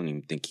games where I don't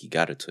even think he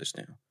got a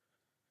touchdown.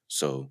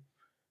 So,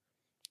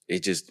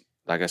 it just,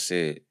 like I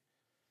said,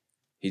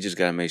 he just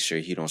got to make sure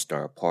he don't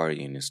start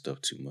partying and stuff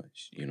too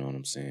much. You know what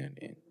I'm saying?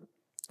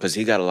 Because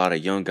he got a lot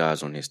of young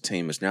guys on his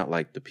team. It's not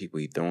like the people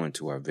he throwing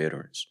to are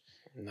veterans.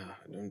 Nah,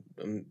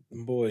 them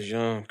boys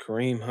young.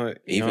 Kareem Hunt,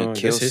 even young.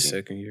 Kelce, that's his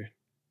second year.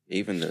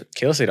 Even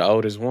Kelce, the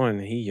oldest one,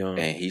 he young.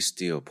 And he's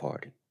still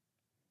partying.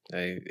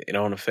 Hey, it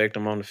don't affect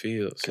him on the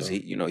field. Because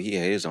he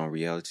had his own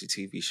reality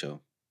TV show.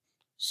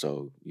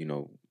 So,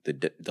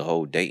 the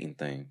whole dating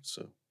thing.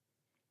 So,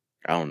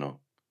 I don't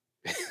know.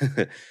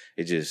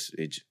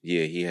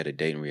 He had a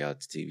dating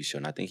reality TV show,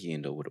 and I think he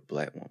ended up with a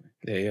black woman.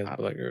 Yeah, he has a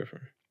black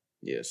girlfriend.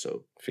 Yeah,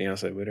 so.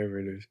 Fiance, whatever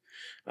it is.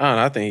 I don't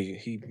know. I think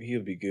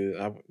he'll be good.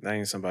 That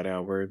ain't somebody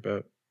I'll worry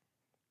about.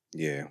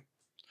 Yeah.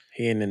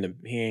 He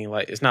ain't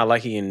like, it's not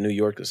like he in New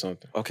York or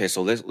something. Okay,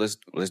 so let's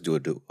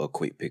do a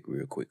quick pick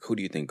real quick. Who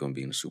do you think gonna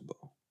be in the Super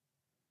Bowl?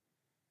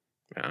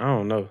 I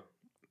don't know.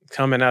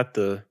 Coming out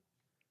the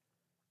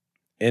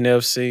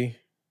NFC,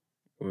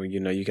 well,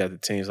 you got the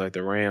teams like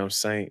the Rams,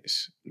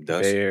 Saints,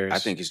 Bears. I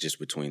think it's just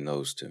between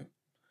those two.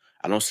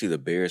 I don't see the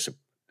Bears.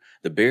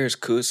 The Bears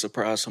could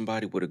surprise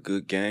somebody with a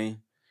good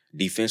game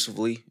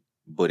defensively,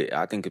 but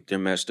I think if they're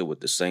matched up with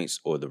the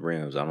Saints or the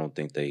Rams, I don't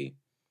think they.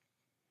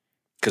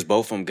 Because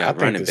both of them got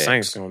running backs. I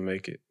think the Saints gonna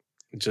make it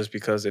just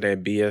because of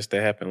that BS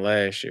that happened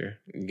last year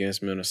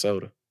against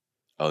Minnesota.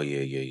 Oh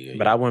yeah.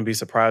 But I wouldn't be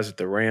surprised if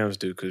the Rams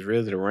do, because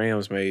really the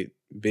Rams made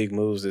big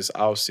moves this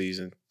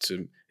offseason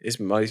to. It's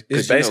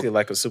basically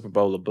like a Super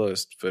Bowl of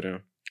bust for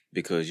them.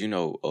 Because,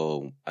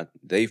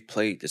 they've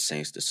played the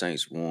Saints. The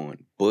Saints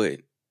won. But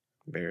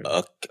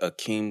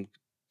Akeem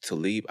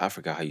Talib, I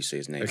forgot how you say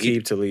his name.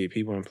 Akeem Talib,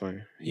 he wasn't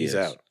playing. He's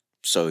out.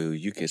 So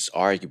you can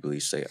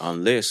arguably say,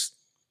 unless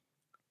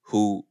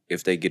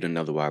if they get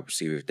another wide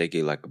receiver, if they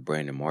get like a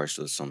Brandon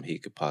Marshall or something, he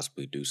could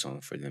possibly do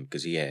something for them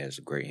because he has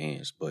great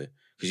hands. But,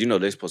 because,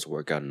 they're supposed to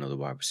work out another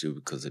wide receiver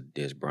because of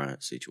the Des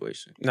Bryant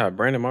situation. No,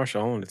 Brandon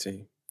Marshall on the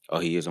team. Oh,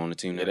 he is on the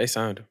team now? Yeah, they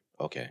signed him.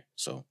 Okay,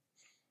 so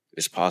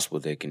it's possible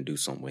they can do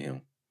something with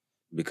him.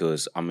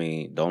 Because,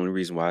 the only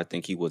reason why I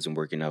think he wasn't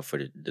working out for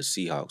the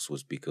Seahawks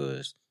was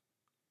because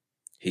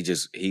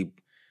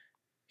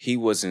he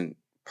wasn't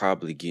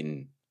probably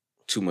getting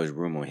too much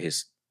room on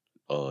his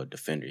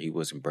defender. He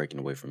wasn't breaking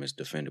away from his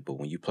defender. But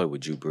when you play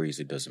with Drew Brees,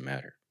 it doesn't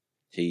matter.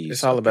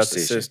 It's all about the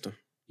system.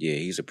 Yeah,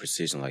 he's a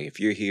precision. Like, if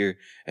you're here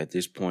at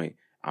this point,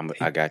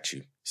 I got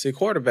you. See,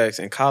 quarterbacks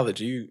in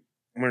college,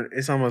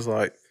 it's almost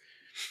like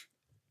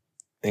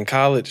in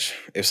college,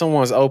 if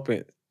someone's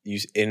open,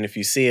 and if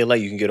you see it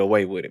late, you can get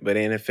away with it. But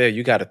in NFL,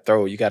 you got to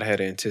throw. You got to have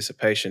the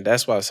anticipation.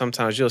 That's why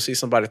sometimes you'll see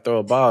somebody throw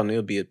a ball and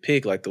it'll be a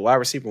pick. Like the wide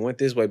receiver went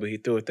this way, but he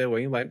threw it that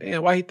way. You're like,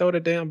 damn, why he throw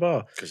the damn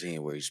ball? Because he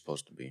ain't where he's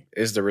supposed to be.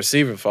 It's the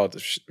receiver's fault.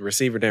 The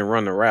receiver didn't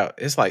run the route.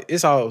 It's like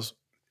it's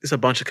a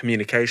bunch of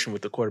communication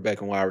with the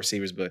quarterback and wide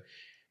receivers. But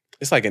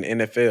it's like in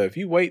NFL. If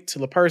you wait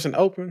till a person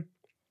open,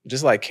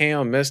 just like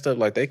Cam messed up,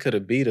 like they could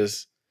have beat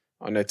us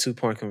on that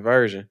 2-point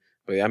conversion.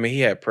 But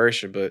he had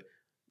pressure, but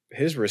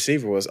his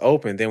receiver was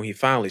open. Then when he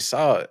finally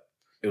saw it,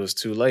 it was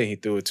too late. He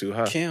threw it too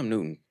high. Cam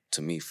Newton,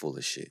 to me, full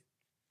of shit.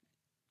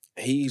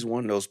 He's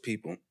one of those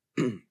people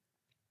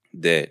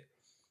that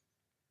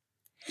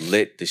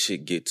let the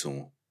shit get to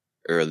him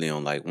early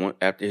on. Like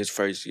after his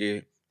first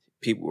year,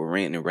 people were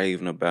ranting and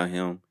raving about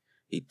him.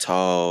 He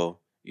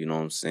tall, you know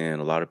what I'm saying?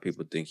 A lot of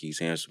people think he's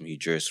handsome. He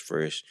dressed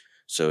fresh.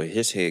 So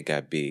his head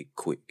got big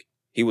quick.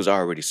 He was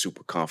already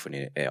super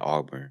confident at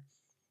Auburn.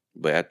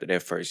 But after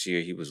that first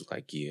year, he was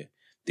like, yeah,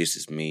 this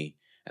is me.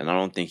 And I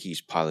don't think he's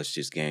polished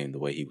his game the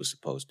way he was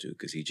supposed to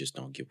because he just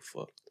don't give a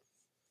fuck.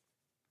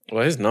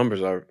 Well, his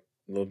numbers are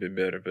a little bit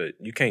better, but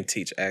you can't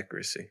teach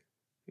accuracy.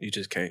 You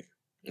just can't.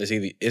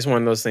 It's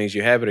one of those things,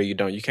 you have it or you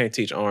don't. You can't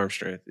teach arm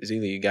strength. It's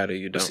either you got it or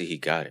you don't. But see, he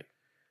got it.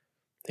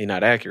 He's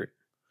not accurate.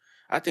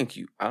 I think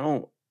you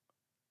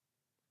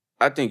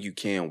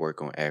can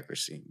work on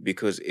accuracy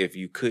because if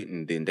you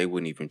couldn't, then they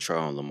wouldn't even try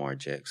on Lamar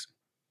Jackson.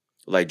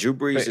 Like Drew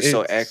Brees is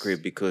so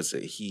accurate because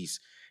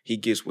he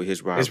gets with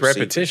his wide receivers. It's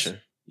repetition.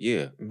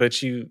 Yeah.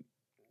 But you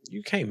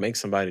can't make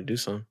somebody do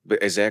something.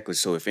 But exactly.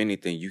 So if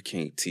anything, you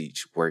can't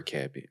teach work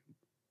habit.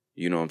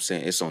 You know what I'm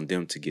saying? It's on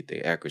them to get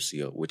their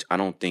accuracy up, which I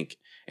don't think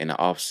in the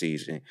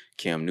offseason,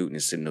 Cam Newton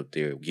is sitting up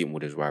there getting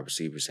with his wide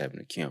receivers having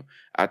a camp.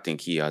 I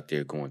think he out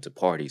there going to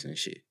parties and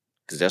shit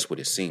because that's what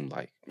it seemed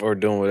like. Or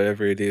doing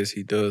whatever it is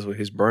he does with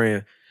his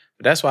brand.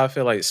 But that's why I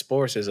feel like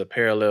sports is a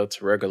parallel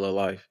to regular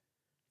life.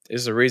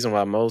 It's the reason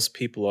why most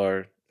people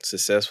are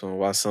successful and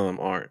why some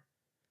aren't.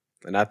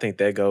 And I think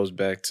that goes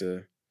back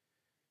to,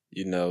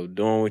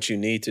 doing what you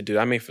need to do.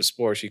 I mean, for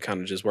sports, you kind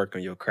of just work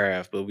on your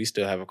craft, but we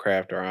still have a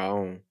craft of our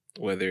own.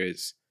 Whether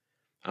it's,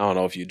 I don't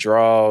know, if you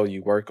draw,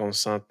 you work on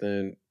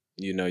something,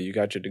 you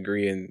got your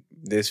degree in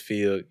this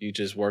field, you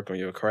just work on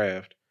your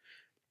craft.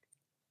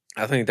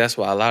 I think that's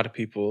why a lot of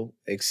people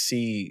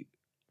exceed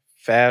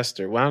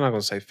faster. Well, I'm not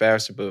going to say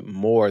faster, but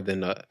more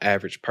than the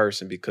average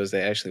person because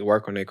they actually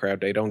work on their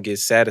craft. They don't get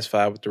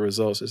satisfied with the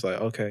results. It's like,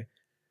 okay,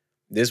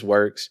 this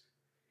works.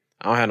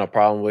 I don't have no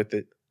problem with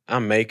it.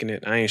 I'm making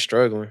it. I ain't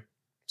struggling.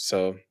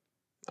 So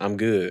I'm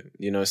good.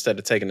 Instead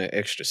of taking that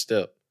extra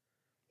step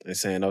and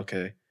saying,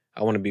 okay,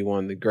 I want to be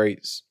one of the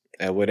greats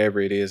at whatever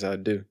it is I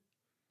do.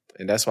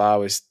 And that's why I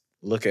always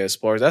look at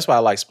sports. That's why I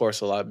like sports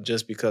a lot,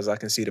 just because I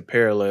can see the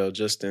parallel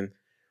just in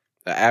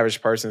the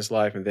average person's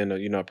life and then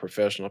a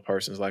professional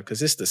person's life.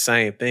 Because it's the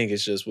same thing.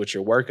 It's just what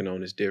you're working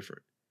on is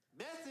different.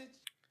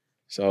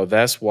 So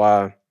that's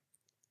why,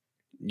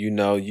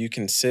 you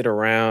can sit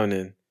around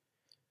and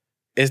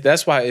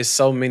that's why it's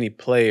so many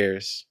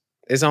players.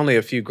 It's only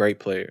a few great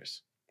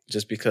players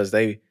just because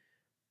they're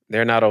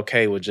not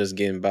okay with just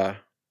getting by.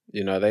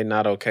 They're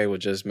not okay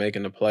with just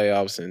making the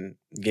playoffs and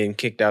getting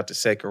kicked out the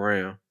second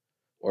round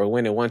or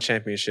winning one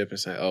championship and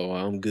saying, oh,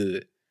 well, I'm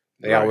good.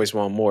 They always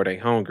want more. They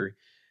hungry.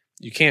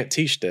 You can't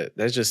teach that.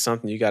 That's just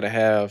something you got to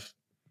have,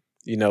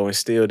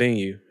 instilled in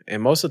you.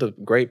 And most of the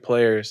great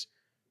players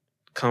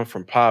come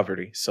from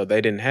poverty. So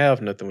they didn't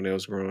have nothing when they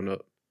was growing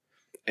up.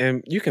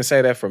 And you can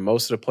say that for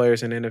most of the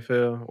players in the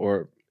NFL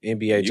or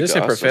NBA, just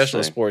in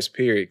professional sports,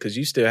 period, because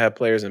you still have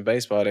players in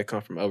baseball that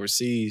come from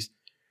overseas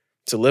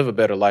to live a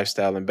better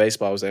lifestyle, and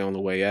baseball was their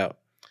only way out.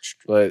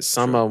 But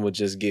some of them would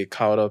just get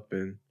caught up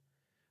in,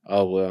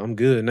 oh, well, I'm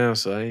good now,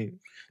 so I ain't.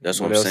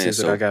 That's what I'm saying.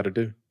 So I got to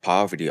do.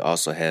 Poverty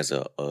also has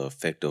a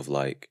effect of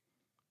like,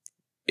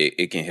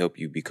 it can help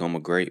you become a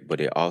great, but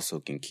it also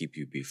can keep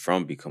you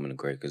from becoming a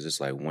great because it's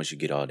like once you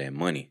get all that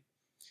money,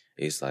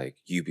 it's like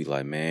you be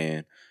like,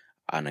 man,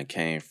 I done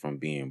came from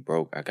being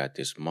broke. I got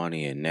this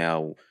money, and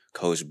now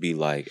coach be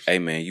like, hey,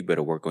 man, you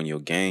better work on your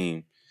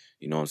game.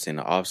 You know what I'm saying?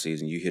 The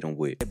offseason, you hit them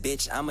with,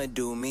 bitch, I'ma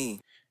do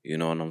me. You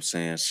know what I'm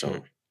saying?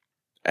 So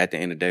at the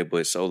end of the day,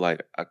 but so like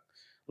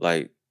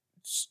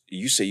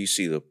you say you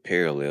see the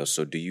parallel.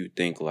 So do you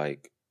think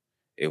like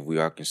if we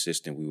are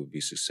consistent, we would be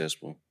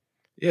successful?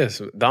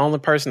 Yes. The only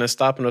person that's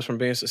stopping us from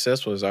being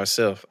successful is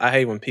ourselves. I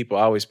hate when people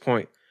always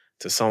point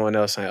to someone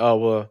else saying, oh,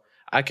 well,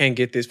 I can't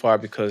get this far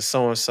because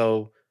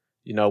so-and-so,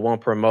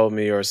 won't promote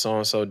me or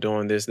so-and-so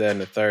doing this, that, and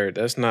the third.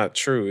 That's not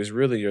true. It's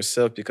really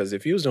yourself because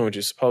if you was doing what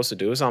you're supposed to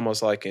do, it's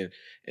almost like in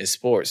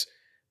sports.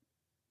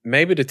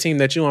 Maybe the team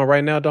that you're on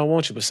right now don't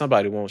want you, but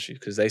somebody wants you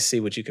because they see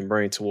what you can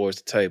bring towards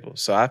the table.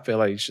 So I feel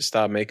like you should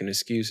stop making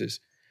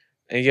excuses.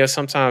 And yes,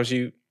 sometimes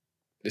the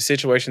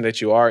situation that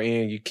you are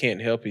in, you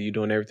can't help it. You're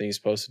doing everything you're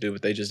supposed to do,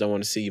 but they just don't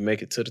want to see you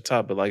make it to the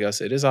top. But like I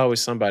said, there's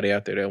always somebody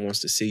out there that wants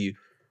to see you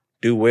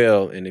do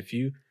well. And if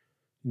you,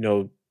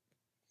 doing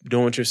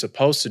what you're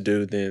supposed to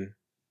do, then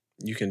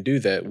you can do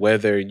that.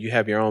 Whether you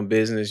have your own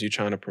business, you're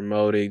trying to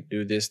promote it,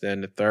 do this, that,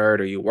 and the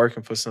third, or you're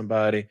working for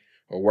somebody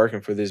or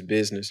working for this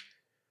business,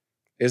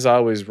 there's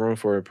always room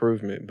for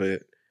improvement.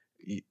 But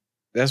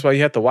that's why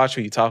you have to watch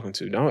who you're talking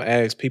to. Don't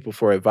ask people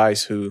for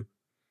advice who's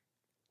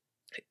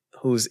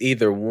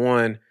either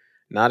one,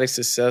 not as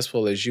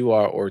successful as you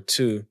are, or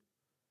two,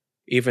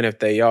 even if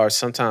they are,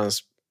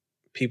 sometimes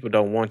people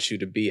don't want you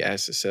to be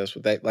as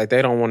successful.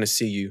 They don't want to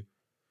see you,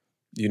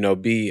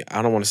 be,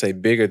 I don't want to say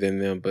bigger than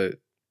them, but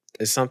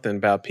it's something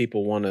about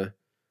people want to,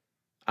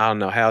 I don't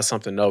know, have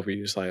something over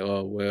you. It's like,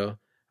 oh, well,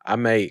 I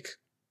make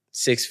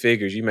 6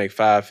 figures, you make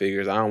 5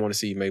 figures. I don't want to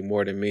see you make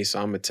more than me, so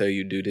I'm going to tell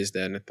you do this,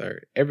 that, and the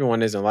third.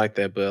 Everyone isn't like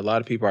that, but a lot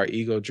of people are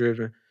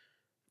ego-driven,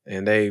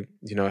 and they,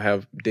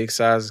 have dick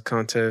size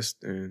contests.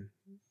 And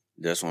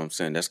that's what I'm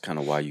saying. That's kind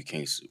of why you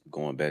can't,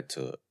 going back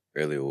to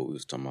earlier what we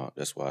was talking about,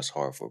 that's why it's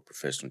hard for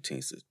professional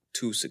teams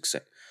to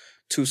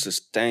to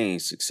sustain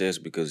success,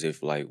 because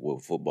if like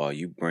with football,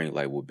 you bring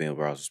like with Ben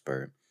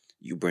Roethlisberger,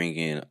 you bring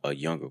in a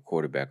younger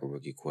quarterback, a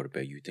rookie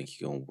quarterback, you think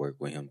you're going to work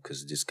with him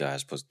because this guy's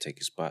supposed to take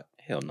his spot.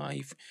 Hell no,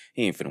 he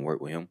ain't finna work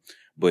with him.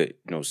 But,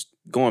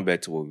 going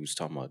back to what we was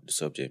talking about, the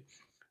subject,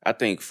 I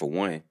think for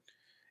one,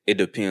 it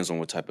depends on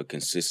what type of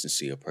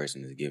consistency a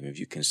person is giving. If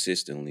you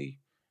consistently...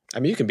 I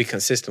mean, you can be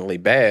consistently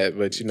bad,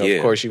 but,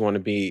 of course you want to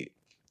be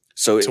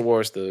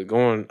towards the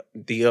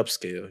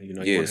upscale. You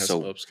want to have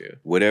some upscale.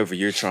 Whatever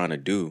you're trying to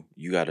do,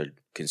 you got to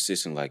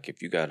consistent, like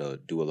if you got to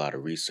do a lot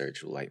of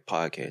research, like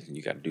podcasting,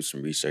 you got to do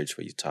some research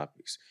for your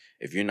topics.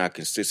 If you're not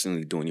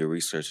consistently doing your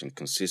research and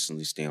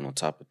consistently staying on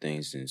top of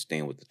things and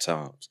staying with the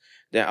times,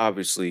 then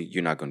obviously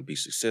you're not going to be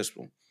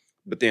successful.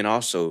 But then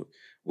also,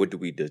 what do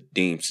we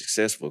deem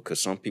successful?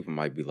 Because some people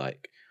might be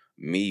like,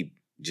 me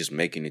just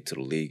making it to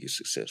the league is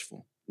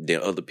successful.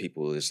 Then other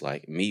people is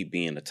like, me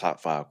being a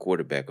top 5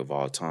 quarterback of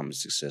all time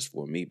is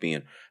successful. Or me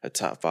being a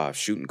top 5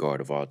 shooting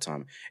guard of all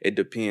time. It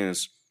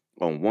depends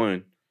on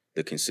one,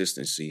 the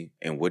consistency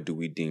and what do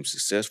we deem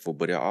successful,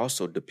 but it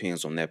also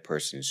depends on that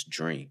person's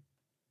dream.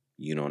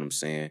 You know what I'm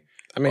saying?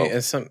 I mean,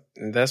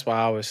 and that's why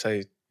I always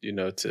say,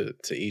 to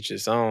each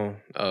his own,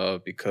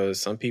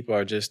 because some people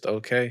are just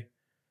okay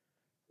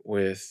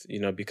with,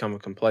 becoming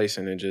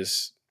complacent and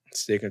just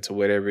sticking to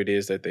whatever it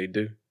is that they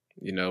do.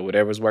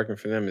 Whatever's working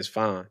for them is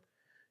fine,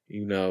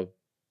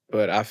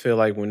 but I feel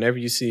like whenever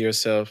you see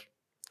yourself,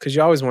 because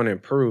you always want to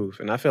improve,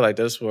 and I feel like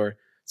that's where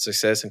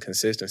success and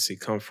consistency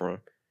come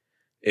from.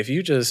 If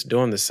you just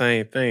doing the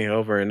same thing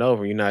over and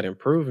over, you're not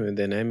improving,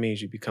 then that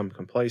means you become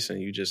complacent.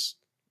 You just,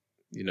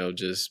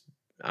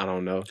 I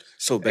don't know.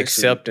 So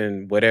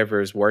accepting whatever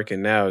is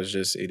working now is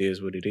just, it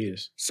is what it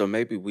is. So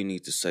maybe we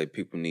need to say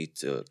people need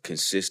to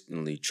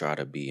consistently try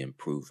to be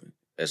improving.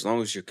 As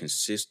long as you're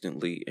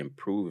consistently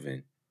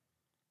improving,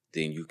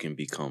 then you can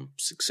become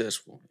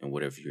successful in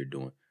whatever you're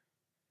doing.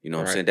 You know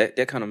what I'm saying?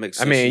 That kind of makes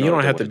sense. I mean, you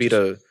don't have to be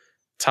the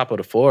top of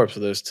the Forbes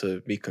list to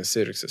be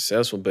considered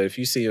successful, but if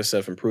you see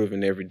yourself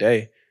improving every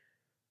day,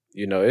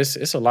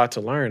 it's a lot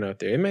to learn out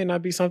there. It may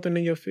not be something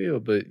in your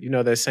field, but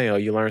they're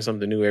saying, you learn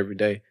something new every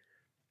day.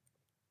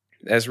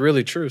 That's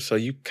really true. So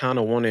you kind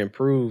of want to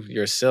improve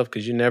yourself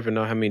because you never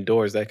know how many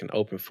doors that can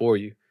open for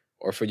you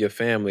or for your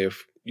family.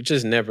 If you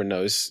just never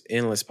know. It's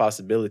endless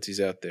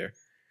possibilities out there.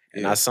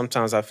 And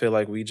sometimes I feel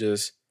like we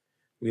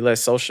let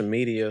social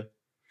media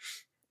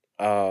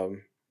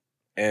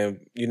and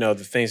the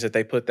things that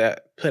they put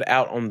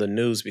out on the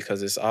news,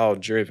 because it's all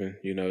driven,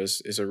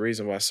 it's a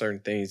reason why certain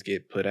things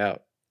get put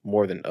out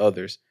more than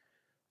others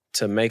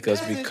to make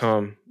us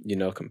become,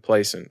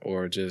 complacent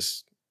or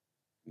just,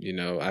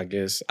 I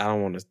guess I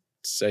don't want to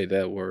say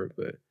that word,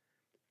 but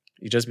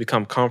you just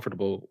become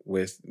comfortable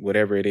with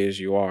whatever it is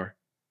you are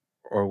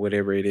or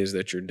whatever it is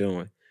that you're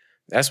doing.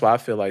 That's why I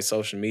feel like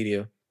social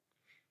media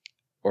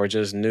or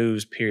just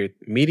news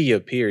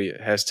media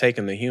has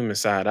taken the human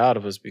side out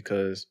of us,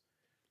 because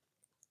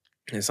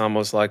it's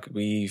almost like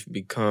we've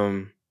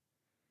become,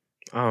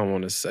 I don't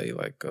want to say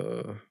like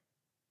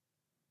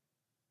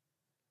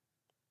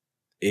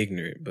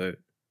ignorant, but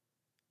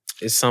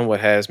it somewhat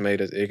has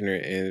made us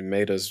ignorant and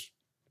made us,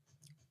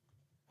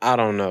 I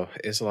don't know.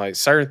 It's like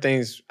certain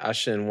things I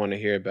shouldn't want to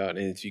hear about.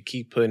 And if you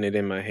keep putting it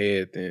in my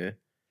head, then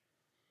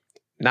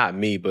not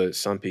me, but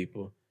some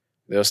people,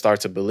 they'll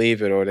start to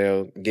believe it, or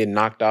they'll get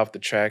knocked off the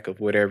track of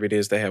whatever it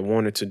is they have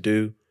wanted to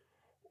do.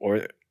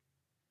 Or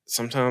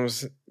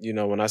sometimes,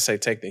 when I say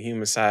take the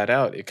human side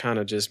out, it kind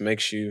of just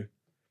makes you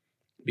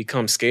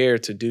become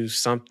scared to do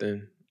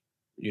something,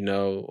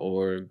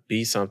 or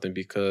be something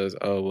because,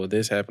 oh, well,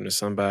 this happened to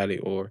somebody,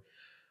 or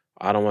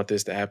I don't want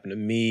this to happen to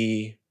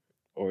me,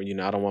 or,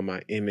 I don't want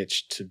my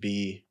image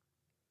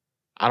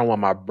I don't want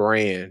my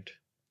brand,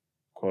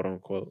 quote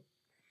unquote,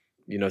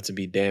 to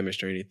be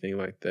damaged or anything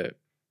like that,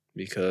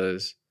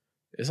 because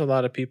there's a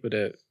lot of people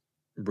that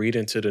read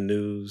into the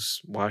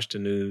news, watch the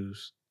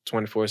news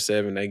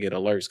 24/7. They get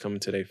alerts coming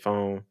to their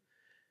phone.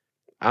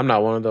 I'm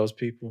not one of those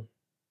people.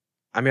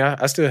 I mean,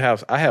 I still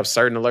have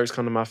certain alerts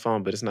come to my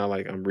phone, but it's not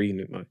like I'm reading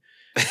it like,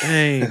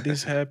 dang,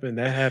 this happened,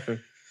 that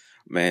happened.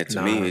 Man,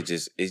 to me, it's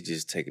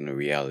just taking the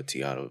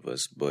reality out of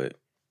us. But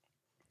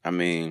I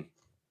mean,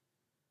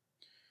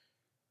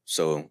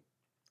 so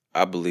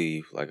I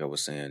believe, like I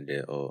was saying,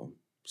 that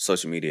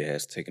social media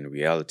has taken the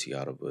reality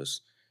out of us,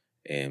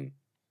 and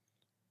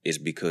it's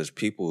because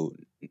people,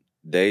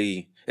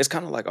 it's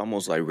kind of like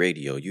almost like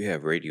radio. You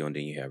have radio and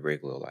then you have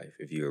regular life.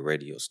 If you're a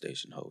radio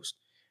station host,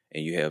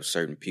 and you have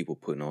certain people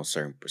putting on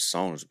certain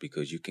personas,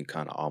 because you can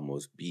kind of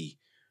almost be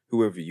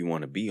whoever you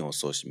want to be on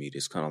social media.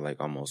 It's kind of like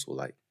almost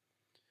like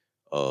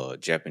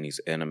Japanese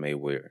anime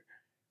where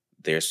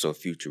they're so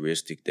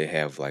futuristic. They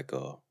have like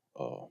a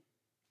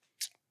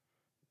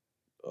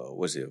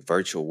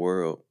virtual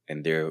world,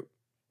 and they're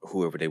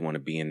whoever they want to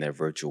be in that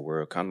virtual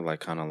world. Kind of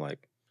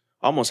like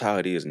almost how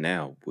it is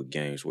now with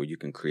games, where you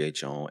can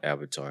create your own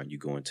avatar and you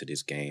go into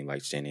this game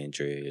like San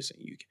Andreas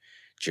and you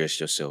dress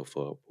yourself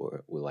up,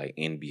 or with like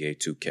NBA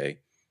 2K.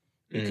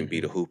 You can be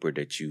the hooper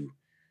that you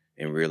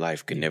in real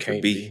life could never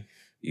be.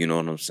 You know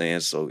what I'm saying?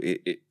 So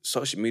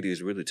social media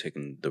is really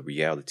taking the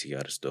reality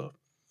out of stuff.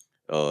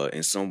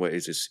 In some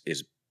ways,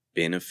 it's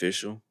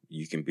beneficial.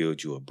 You can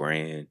build you a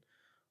brand,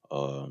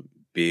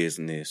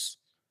 business,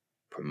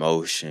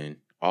 promotion,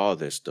 all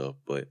that stuff.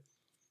 But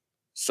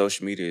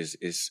social media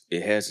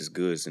it has its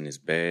goods and its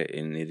bad,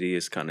 and it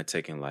is kind of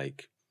taking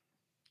like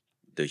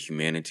the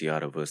humanity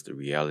out of us, the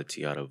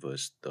reality out of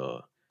us.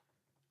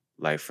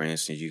 Like for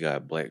instance, you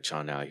got Black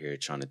China out here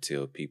trying to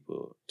tell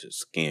people to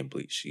skin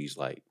bleach. She's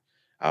like,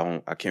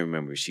 I can't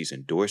remember if she's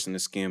endorsing the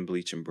skin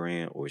bleaching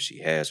brand or she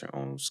has her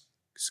own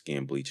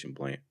skin bleaching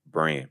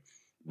brand.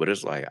 But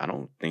it's like, I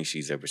don't think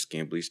she's ever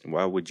skin bleached.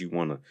 Why would you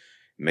want to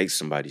make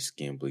somebody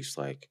skin bleach?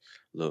 Like,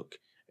 look,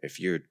 if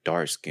you're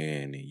dark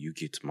skinned and you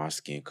get to my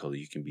skin color,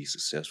 you can be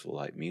successful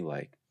like me.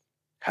 Like,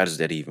 how does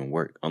that even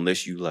work?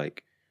 Unless you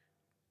like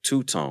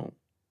two-tone,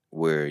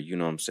 where, you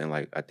know what I'm saying?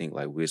 Like, I think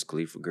like Wiz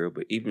Khalifa girl,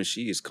 but even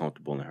she is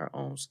comfortable in her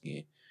own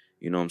skin.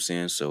 You know what I'm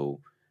saying? So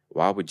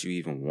why would you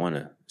even want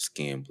to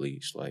skin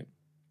bleach? Like,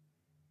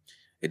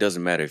 it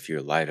doesn't matter if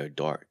you're light or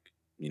dark.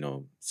 You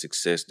know,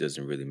 success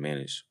doesn't really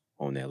manage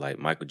on that. Like,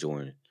 Michael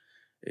Jordan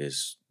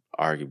is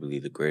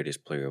arguably the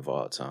greatest player of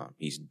all time.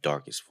 He's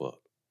dark as fuck.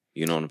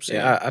 You know what I'm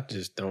saying? Yeah, I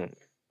just don't.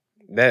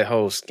 That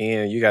whole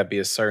skin, you got to be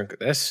a certain.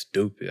 That's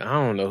stupid. I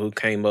don't know who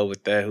came up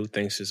with that. Who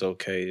thinks it's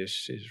okay?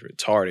 It's just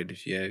retarded,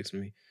 if you ask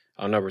me.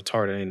 I know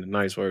retarded ain't a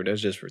nice word.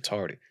 That's just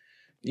retarded.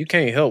 You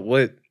can't help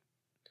what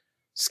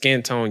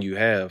skin tone you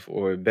have,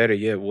 or better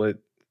yet, what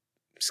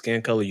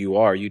skin color you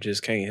are. You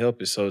just can't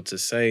help it. So to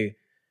say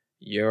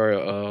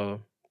your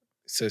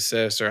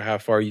success or how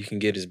far you can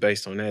get is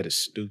based on that is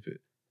stupid.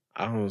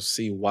 I don't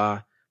see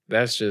why.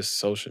 That's just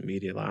social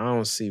media. Like, I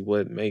don't see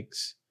what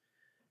makes.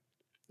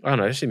 I don't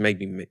know. That shit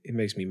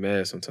makes me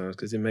mad sometimes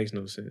because it makes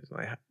no sense.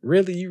 Like,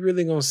 really, you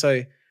really gonna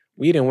say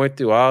we done went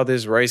through all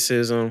this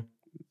racism,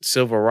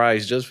 civil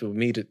rights just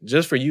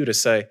for you to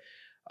say,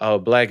 oh,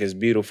 black is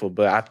beautiful,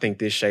 but I think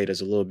this shade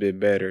is a little bit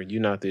better.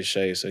 You're not this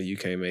shade, so you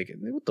can't make it.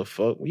 What the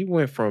fuck? We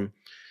went from,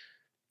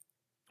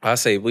 I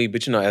say we,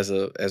 but you know, as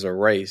a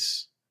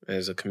race,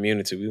 as a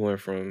community, we went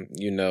from,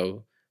 you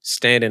know,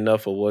 standing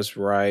up for what's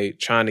right,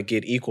 trying to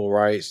get equal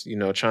rights, you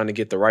know, trying to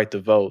get the right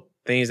to vote,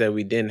 things that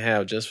we didn't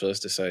have just for us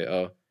to say,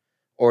 oh,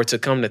 or to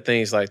come to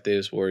things like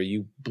this where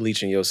you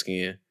bleaching your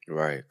skin.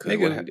 Right.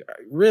 Nigga,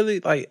 really?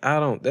 Like,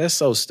 that's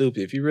so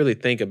stupid. If you really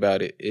think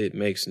about it, it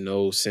makes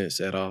no sense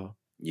at all.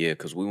 Yeah,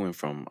 because we went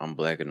from I'm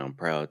black and I'm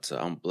proud to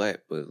I'm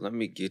black, but let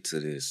me get to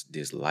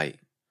this light.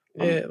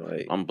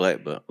 I'm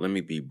black, but let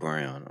me be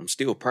brown. I'm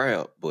still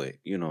proud, but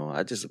you know,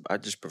 I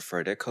just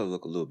prefer that color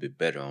look a little bit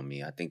better on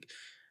me. I think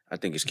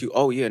it's cute.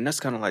 Oh yeah, and that's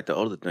kind of like the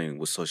other thing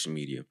with social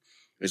media.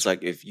 It's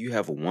like if you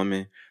have a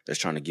woman that's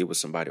trying to get with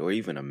somebody, or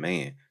even a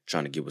man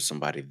trying to get with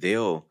somebody,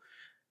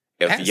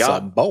 that's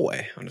a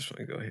boy. I'm just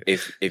gonna go ahead.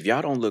 If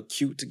y'all don't look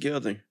cute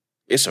together,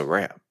 it's a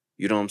wrap.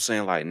 You know what I'm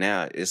saying? Like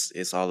now,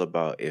 it's all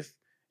about if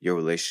your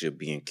relationship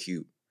being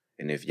cute,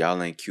 and if y'all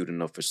ain't cute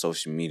enough for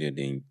social media,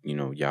 then you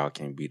know y'all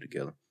can't be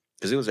together.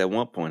 Because it was at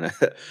one point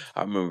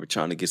I remember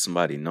trying to get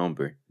somebody's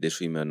number, this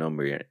female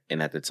number,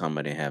 and at the time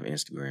I didn't have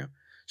Instagram.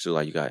 She was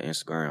like, "You got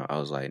Instagram?" I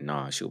was like,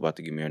 "Nah." She was about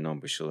to give me her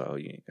number. She was like, "Oh,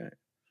 you ain't got it."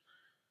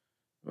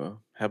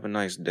 Well, have a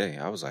nice day.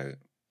 I was like,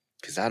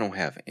 because I don't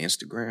have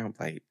Instagram.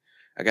 Like,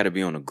 I got to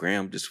be on the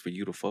gram just for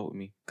you to fuck with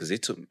me. Because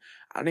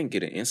I didn't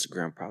get an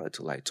Instagram probably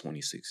till like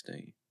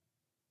 2016.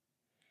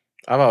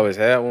 I've always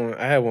had one.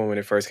 I had one when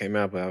it first came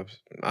out, but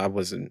I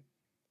wasn't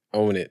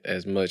on it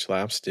as much.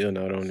 Like, I'm still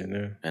not on it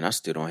now. And I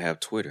still don't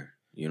have Twitter.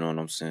 You know what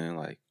I'm saying?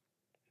 Like,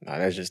 nah,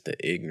 that's just the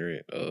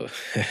ignorant.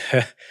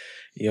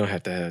 You don't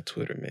have to have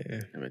Twitter,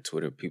 man. I mean,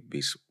 Twitter, people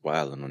be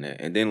wilding on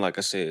that. And then, like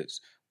I said,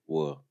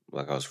 well,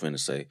 like I was finna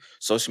say,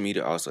 social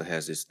media also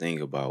has this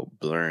thing about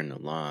blurring the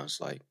lines.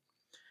 Like,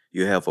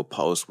 you have a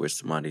post where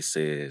somebody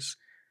says,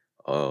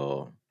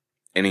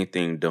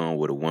 anything done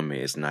with a woman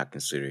is not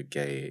considered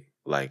gay.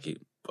 Like,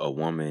 a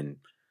woman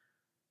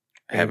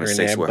having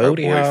sex with her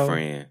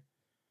boyfriend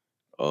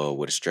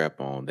with a strap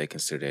on, they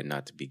consider that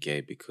not to be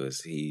gay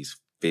because he's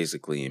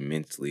physically and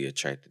mentally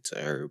attracted to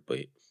her, but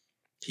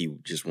he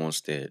just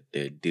wants that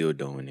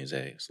dildo in his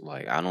ass.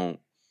 Like, I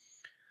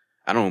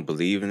don't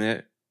believe in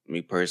that.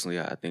 Me personally,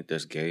 I think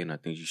that's gay, and I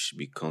think you should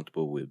be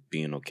comfortable with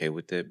being okay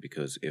with that,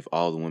 because if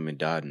all the women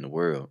died in the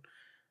world,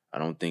 I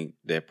don't think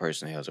that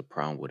person has a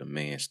problem with a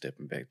man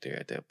stepping back there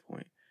at that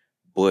point.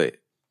 But,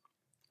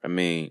 I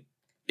mean,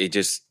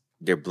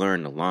 they're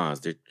blurring the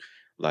lines. They're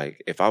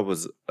like, if I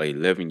was an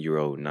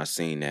 11-year-old and I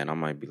seen that, I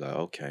might be like,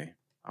 okay,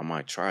 I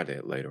might try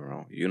that later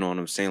on. You know what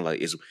I'm saying?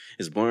 Like,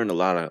 it's blurring a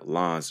lot of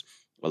lines.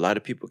 A lot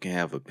of people can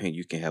have opinion.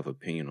 You can have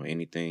opinion on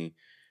anything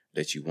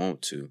that you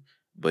want to.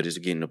 But it's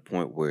getting to the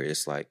point where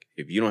it's like,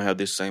 if you don't have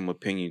this same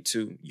opinion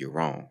too, you're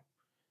wrong.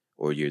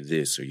 Or you're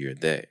this or you're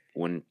that.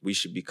 When we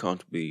should be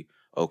comfortably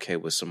okay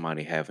with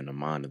somebody having a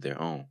mind of their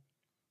own.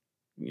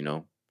 You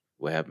know,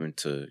 what happened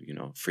to, you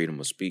know, freedom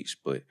of speech.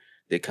 But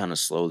they're kind of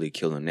slowly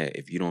killing that.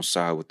 If you don't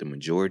side with the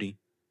majority,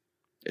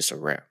 it's a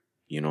wrap.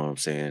 You know what I'm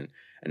saying?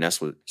 And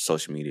that's what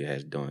social media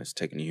has done. It's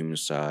taking the human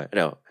side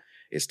out.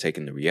 It's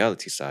taking the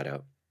reality side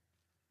out.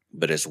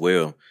 But as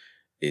well,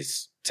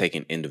 it's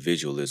taking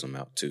individualism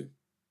out too,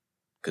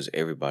 because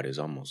everybody is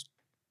almost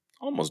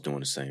doing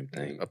the same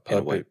thing. A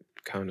puppet,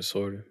 kind of,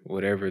 sort of,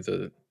 whatever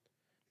the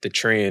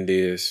trend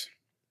is.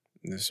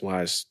 That's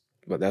why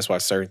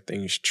certain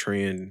things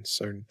trend and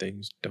certain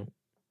things don't.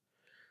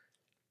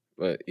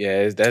 But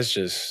yeah,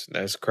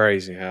 that's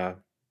crazy how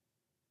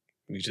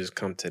we just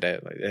come to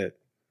that like that.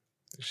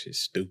 That shit's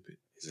stupid.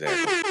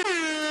 Exactly.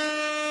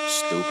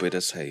 Stupid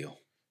as hell.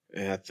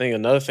 And I think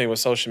another thing with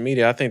social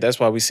media, I think that's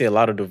why we see a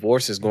lot of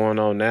divorces going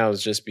on now,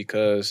 is just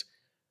because,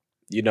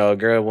 you know, a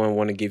girl wouldn't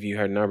want to give you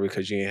her number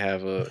because you didn't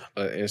have a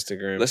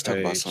Instagram Let's page.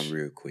 talk about something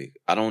real quick.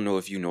 I don't know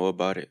if you know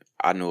about it.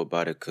 I know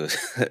about it because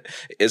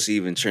it's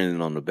even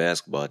trending on the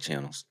basketball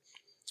channels.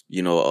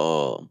 You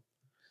know,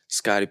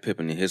 Scottie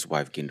Pippen and his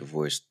wife getting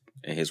divorced,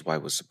 and his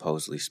wife was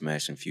supposedly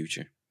smashing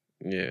Future.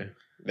 Yeah.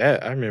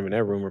 I remember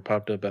that rumor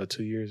popped up about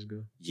 2 years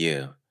ago.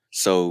 Yeah.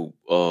 So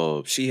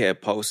she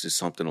had posted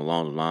something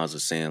along the lines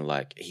of saying,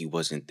 like, he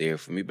wasn't there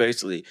for me.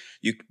 Basically,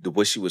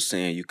 what she was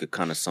saying, you could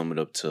kind of sum it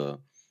up to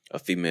a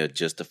female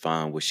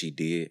justifying what she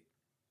did.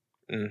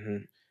 Mm-hmm.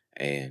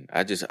 And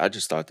I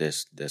just thought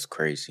that's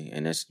crazy.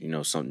 And that's, you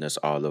know, something that's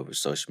all over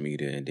social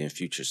media. And then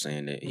Future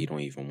saying that he don't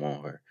even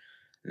want her.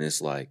 And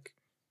it's like,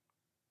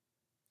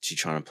 she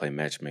trying to play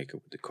matchmaker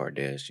with the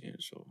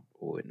Kardashians or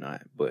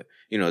whatnot. But,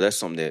 you know, that's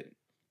something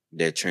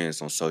that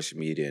trends on social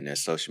media, and that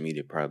social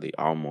media probably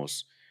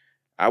almost,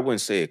 I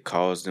wouldn't say it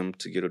caused them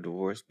to get a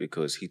divorce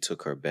because he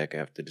took her back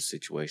after the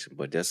situation,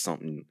 but that's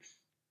something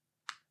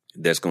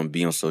that's going to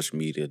be on social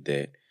media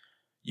that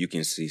you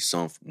can see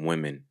some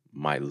women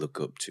might look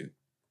up to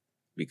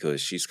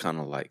because she's kind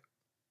of like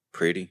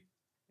pretty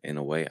in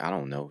a way. I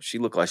don't know. She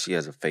looked like she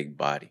has a fake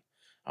body.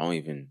 I don't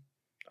even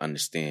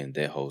understand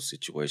that whole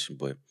situation,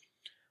 but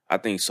I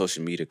think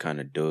social media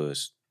kind of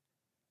does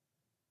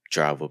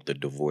drive up the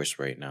divorce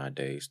rate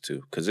nowadays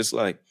too. Because it's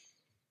like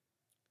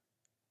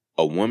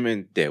a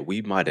woman that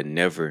we might have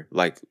never,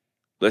 like,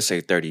 let's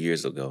say 30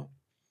 years ago,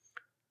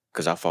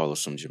 because I follow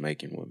some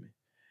Jamaican women,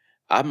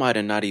 I might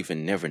have not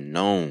even never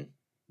known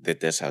that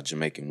that's how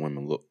Jamaican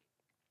women look,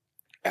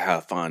 how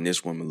fine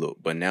this woman look.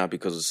 But now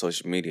because of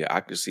social media,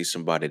 I could see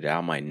somebody that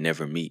I might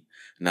never meet,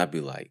 and I'd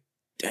be like,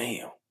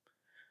 damn,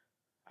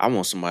 I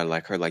want somebody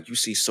like her. Like, you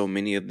see so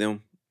many of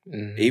them.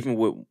 Mm-hmm. Even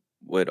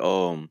with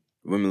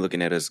women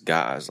looking at us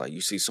guys, like,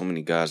 you see so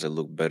many guys that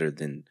look better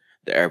than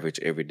the average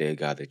everyday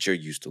guy that you're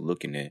used to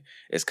looking at.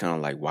 It's kind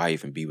of like, why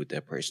even be with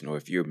that person? Or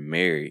if you're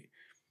married,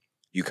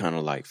 you kind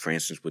of like, for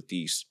instance, with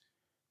these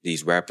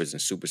rappers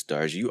and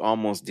superstars, you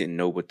almost didn't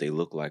know what they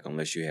look like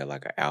unless you had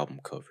like an album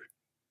cover.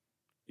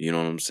 You know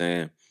what I'm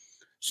saying?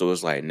 So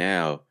it's like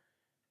now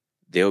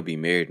they'll be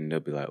married and they'll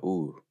be like,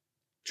 ooh,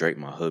 Drake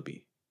my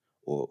hubby,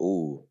 or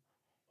ooh,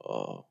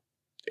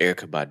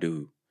 Erykah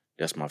Badu,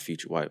 that's my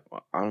future wife.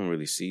 I don't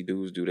really see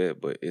dudes do that,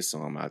 but it's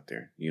some out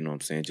there. You know what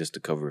I'm saying? Just to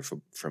cover it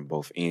from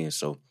both ends.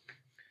 So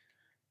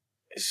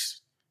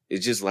it's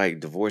just like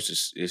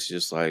divorce. It's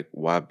just like,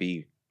 why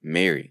be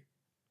married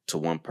to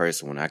one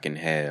person when I can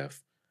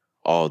have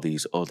all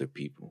these other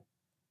people?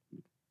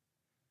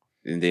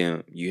 And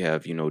then you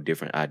have, you know,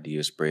 different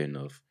ideas spreading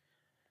of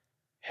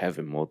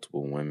having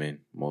multiple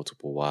women,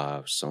 multiple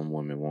wives. Some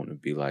women want to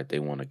be like they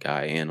want a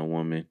guy and a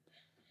woman.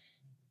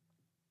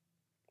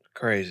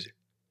 Crazy.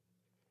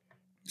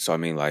 So, I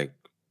mean, like,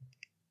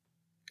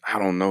 I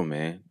don't know,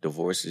 man.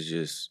 Divorce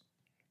is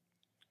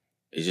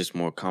just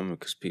more common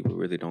because people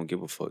really don't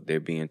give a fuck. They're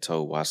being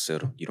told, why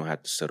settle? You don't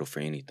have to settle for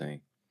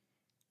anything.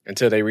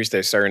 Until they reach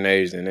that certain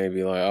age, then they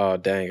be like, oh,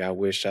 dang, I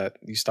wish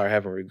you start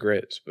having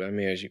regrets. But, I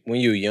mean,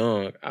 when you're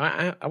young,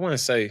 I want to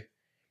say,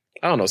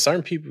 I don't know,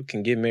 certain people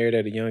can get married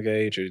at a young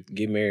age or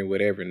get married,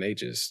 whatever, and they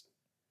just,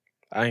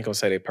 I ain't going to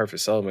say they're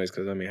perfect soulmates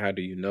because, I mean, how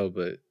do you know?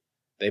 But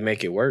they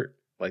make it work.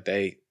 Like,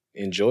 they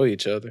enjoy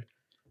each other.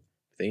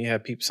 Then you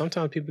have people,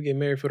 sometimes people get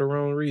married for the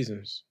wrong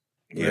reasons.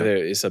 Yeah. Whether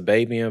it's a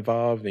baby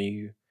involved and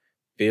you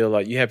feel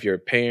like you have your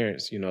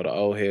parents, you know, the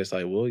old heads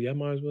like, well, y'all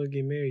might as well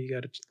get married. You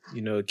got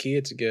a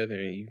kid together,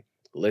 and you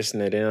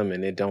listen to them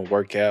and it don't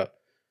work out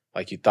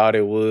like you thought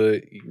it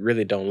would. You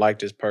really don't like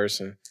this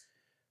person.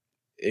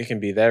 It can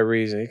be that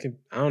reason.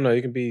 I don't know,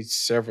 it can be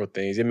several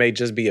things. It may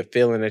just be a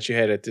feeling that you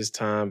had at this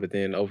time, but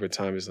then over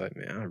time it's like,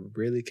 man, I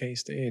really can't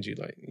stand you.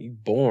 Like, you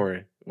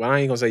boring. Well, I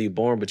ain't gonna say you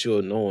boring, but you're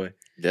annoying.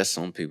 That's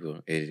some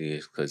people, it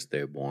is because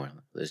they're boring.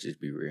 Let's just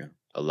be real.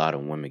 A lot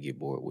of women get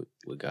bored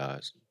with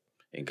guys,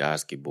 and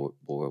guys get bored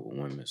with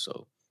women.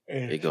 So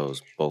it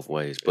goes both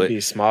ways. But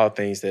these small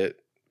things that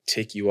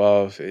tick you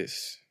off, I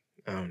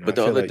don't know. But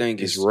the other thing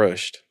is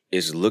rushed.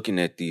 Is looking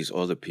at these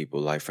other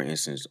people, like, for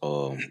instance,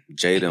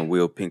 Jada and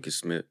Will Pinkett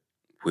Smith.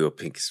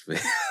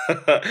 Jada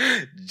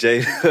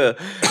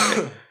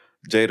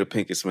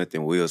Pinkett Smith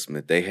and Will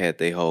Smith, they had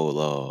their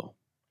whole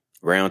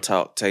round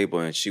top table,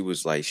 and she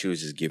was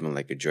just giving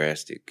like a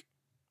drastic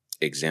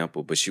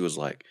example, but she was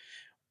like,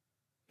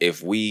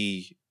 if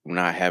we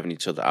not having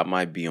each other, I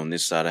might be on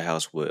this side of the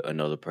house with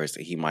another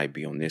person, he might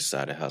be on this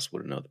side of the house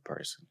with another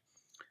person.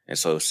 And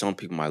so some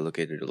people might look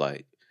at it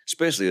like,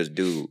 especially as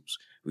dudes,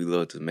 We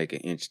love to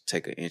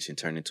take an inch and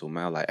turn it into a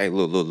mile. Like, hey,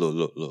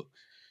 look.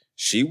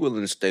 She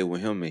willing to stay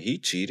with him and he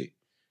cheated.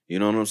 You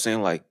know what I'm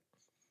saying? Like,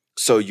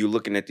 so you're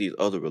looking at these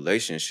other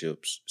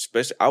relationships,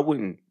 especially, I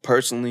wouldn't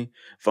personally,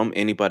 if I'm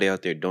anybody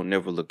out there, don't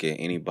never look at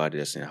anybody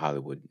that's in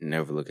Hollywood,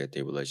 never look at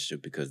their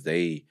relationship because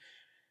they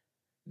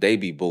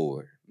be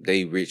bored.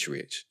 They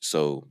rich.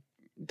 So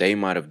they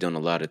might have done a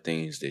lot of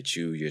things that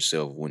you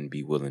yourself wouldn't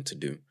be willing to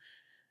do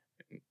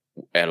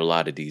at a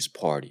lot of these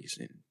parties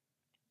and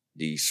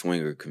these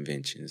swinger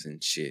conventions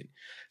and shit.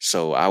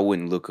 So I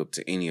wouldn't look up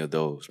to any of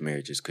those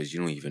marriages because you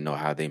don't even know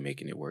how they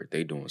making it work.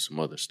 They doing some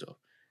other stuff.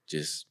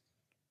 Just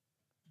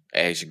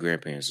ask your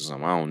grandparents or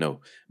something. I don't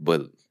know.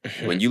 But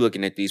when you're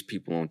looking at these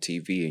people on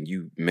TV and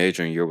you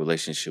measuring your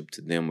relationship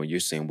to them, or you're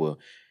saying, well,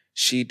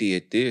 she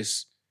did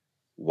this,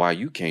 why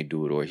you can't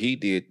do it? Or he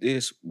did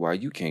this, why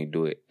you can't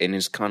do it? And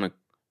it's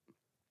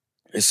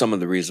some of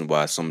the reasons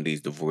why some of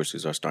these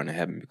divorces are starting to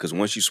happen. Because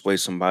once you sway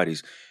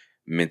somebody's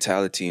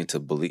mentality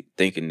into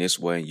thinking this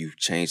way, and you've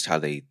changed how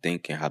they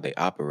think and how they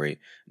operate,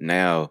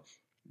 now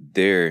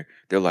they're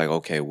like,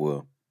 okay,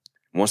 well,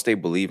 once they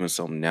believe in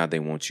something, now they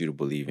want you to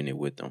believe in it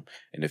with them.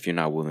 And if you're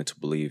not willing to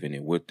believe in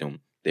it with them,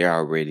 y'all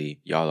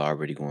are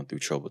already going through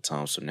troubled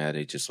times. So now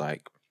they just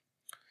like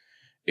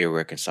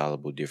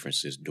irreconcilable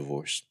differences,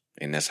 divorce.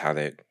 And that's how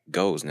that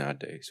goes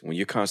nowadays. When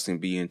you're constantly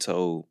being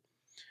told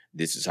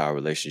this is how a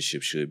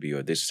relationship should be,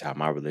 or this is how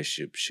my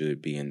relationship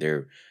should be, and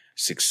they're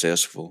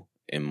successful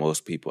in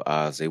most people's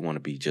eyes, they want to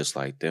be just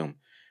like them.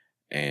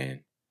 And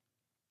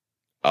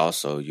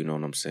also, you know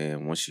what I'm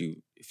saying?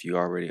 If you're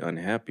already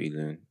unhappy,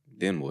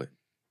 then what?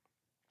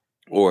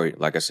 Or,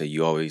 like I said,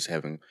 you always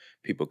having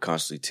people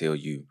constantly tell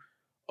you,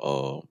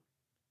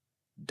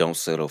 don't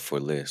settle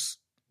for less.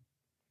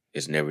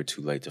 It's never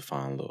too late to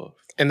find love.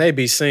 And they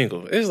be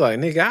single. It's like,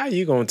 nigga, how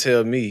you gonna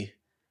tell me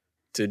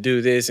to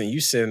do this and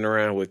you sitting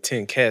around with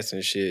 10 cats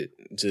and shit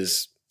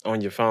just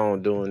on your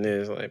phone doing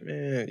this? Like,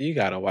 man, you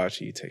gotta watch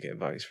who you take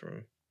advice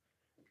from.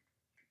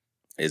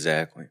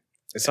 Exactly.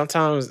 And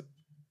sometimes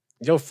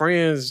your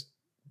friends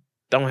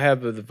don't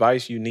have the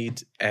advice you need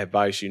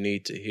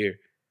to hear.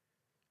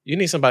 You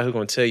need somebody who's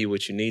going to tell you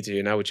what you need to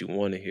hear, not what you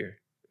want to hear.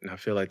 And I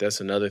feel like that's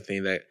another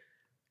thing that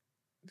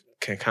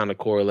can kind of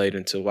correlate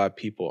into why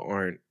people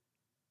aren't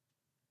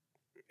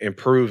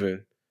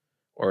improving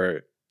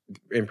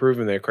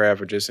their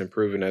craft, or just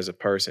improving as a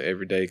person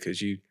every day,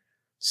 because you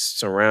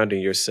surrounding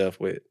yourself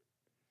with,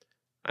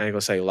 I ain't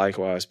going to say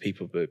likewise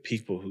people, but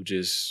people who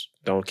just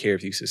don't care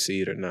if you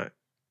succeed or not.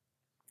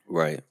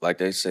 Right. Like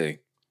they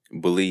say,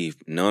 believe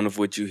none of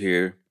what you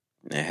hear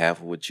and half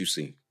of what you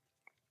see.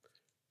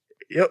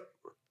 Yep.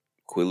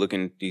 Quit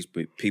looking at these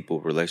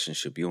people's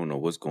relationship. You don't know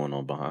what's going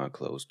on behind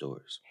closed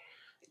doors.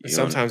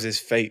 Sometimes it's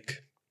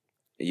fake.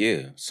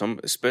 Yeah,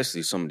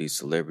 especially some of these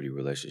celebrity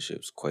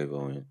relationships,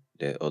 Quavo and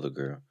that other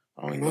girl.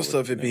 Most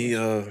of it be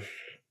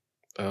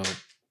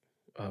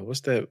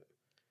what's that?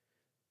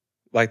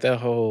 Like that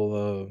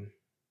whole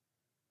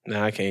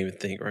I can't even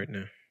think right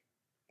now.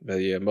 But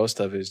yeah, most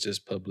of it is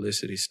just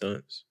publicity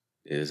stunts.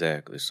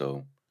 Exactly.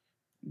 So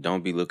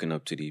don't be looking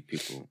up to these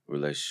people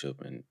relationship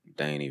and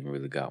they ain't even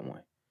really got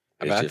one.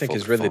 I think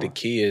it's really the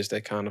kids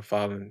that kind of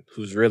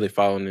who's really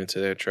falling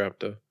into that trap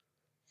though.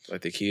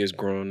 Like the kids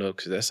growing up,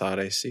 because that's all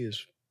they see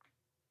is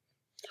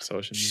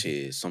social media.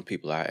 Shit, some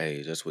people our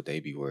age, that's what they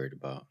be worried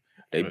about.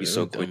 They be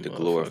so quick to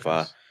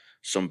glorify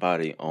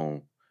somebody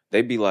on.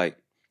 They be like,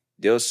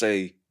 they'll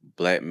say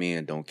black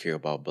men don't care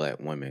about black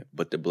women,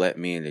 but the black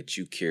men that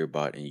you care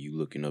about and you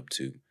looking up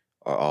to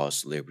are all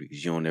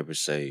celebrities. You don't ever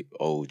say,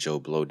 oh, Joe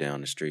Blow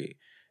down the street,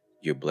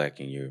 you're black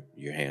and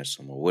you're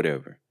handsome or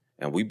whatever.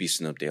 And we be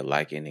sitting up there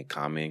liking and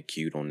commenting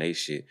cute on they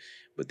shit.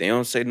 But they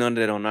don't say none of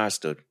that on our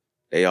stuff.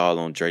 They all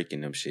on Drake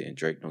and them shit. And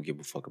Drake don't give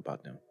a fuck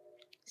about them.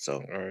 So,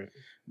 all right.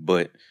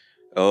 But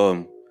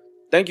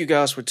thank you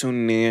guys for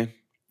tuning in.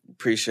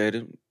 Appreciate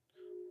it.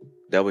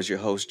 That was your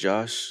host,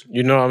 Josh.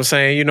 You know what I'm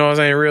saying?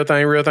 Real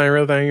thing. You know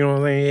what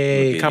I'm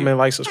saying? Hey, comment,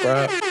 like,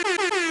 subscribe.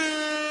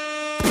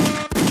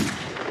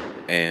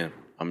 And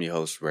I'm your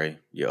host, Ray.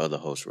 Your other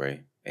host,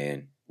 Ray.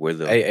 And we're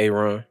the AA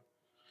Ron.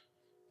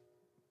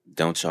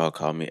 Don't y'all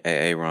call me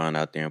AA Ron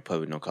out there in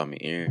public. Don't call me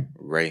Aaron.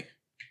 Ray.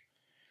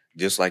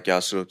 Just like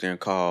y'all sit up there and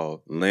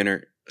call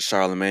Leonard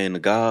Charlemagne the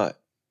God,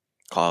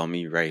 call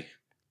me Ray.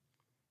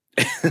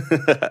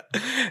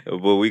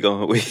 But we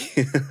gonna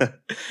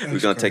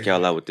take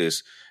y'all out with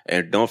this.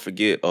 And don't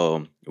forget,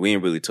 we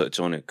didn't really touch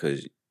on it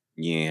because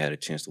you ain't had a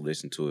chance to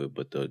listen to it.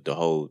 But the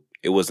whole,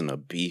 it wasn't a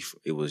beef.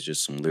 It was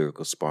just some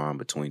lyrical sparring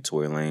between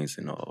Tory Lanez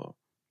and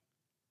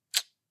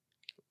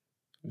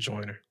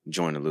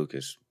Joyner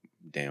Lucas.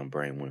 Damn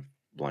brain went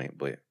blank,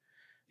 but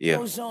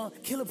yeah.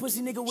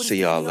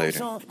 See y'all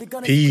later.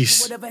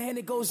 Peace. Whatever hand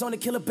it goes on, a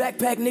killer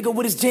backpack nigga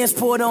with his jams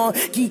poured on.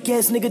 Geek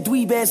ass nigga,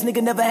 dweeb ass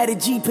nigga, never had a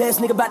G-pass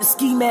nigga, about to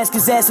ski mask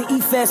his ass and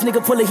eat fast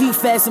nigga, pull a heat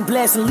fast and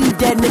blast and leave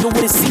that nigga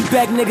with his seat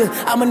back nigga.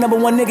 I'm a number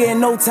one nigga in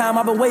no time.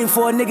 I've been waiting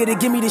for a nigga to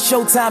give me the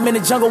showtime in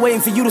the jungle,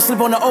 waiting for you to slip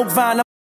on the oak vine.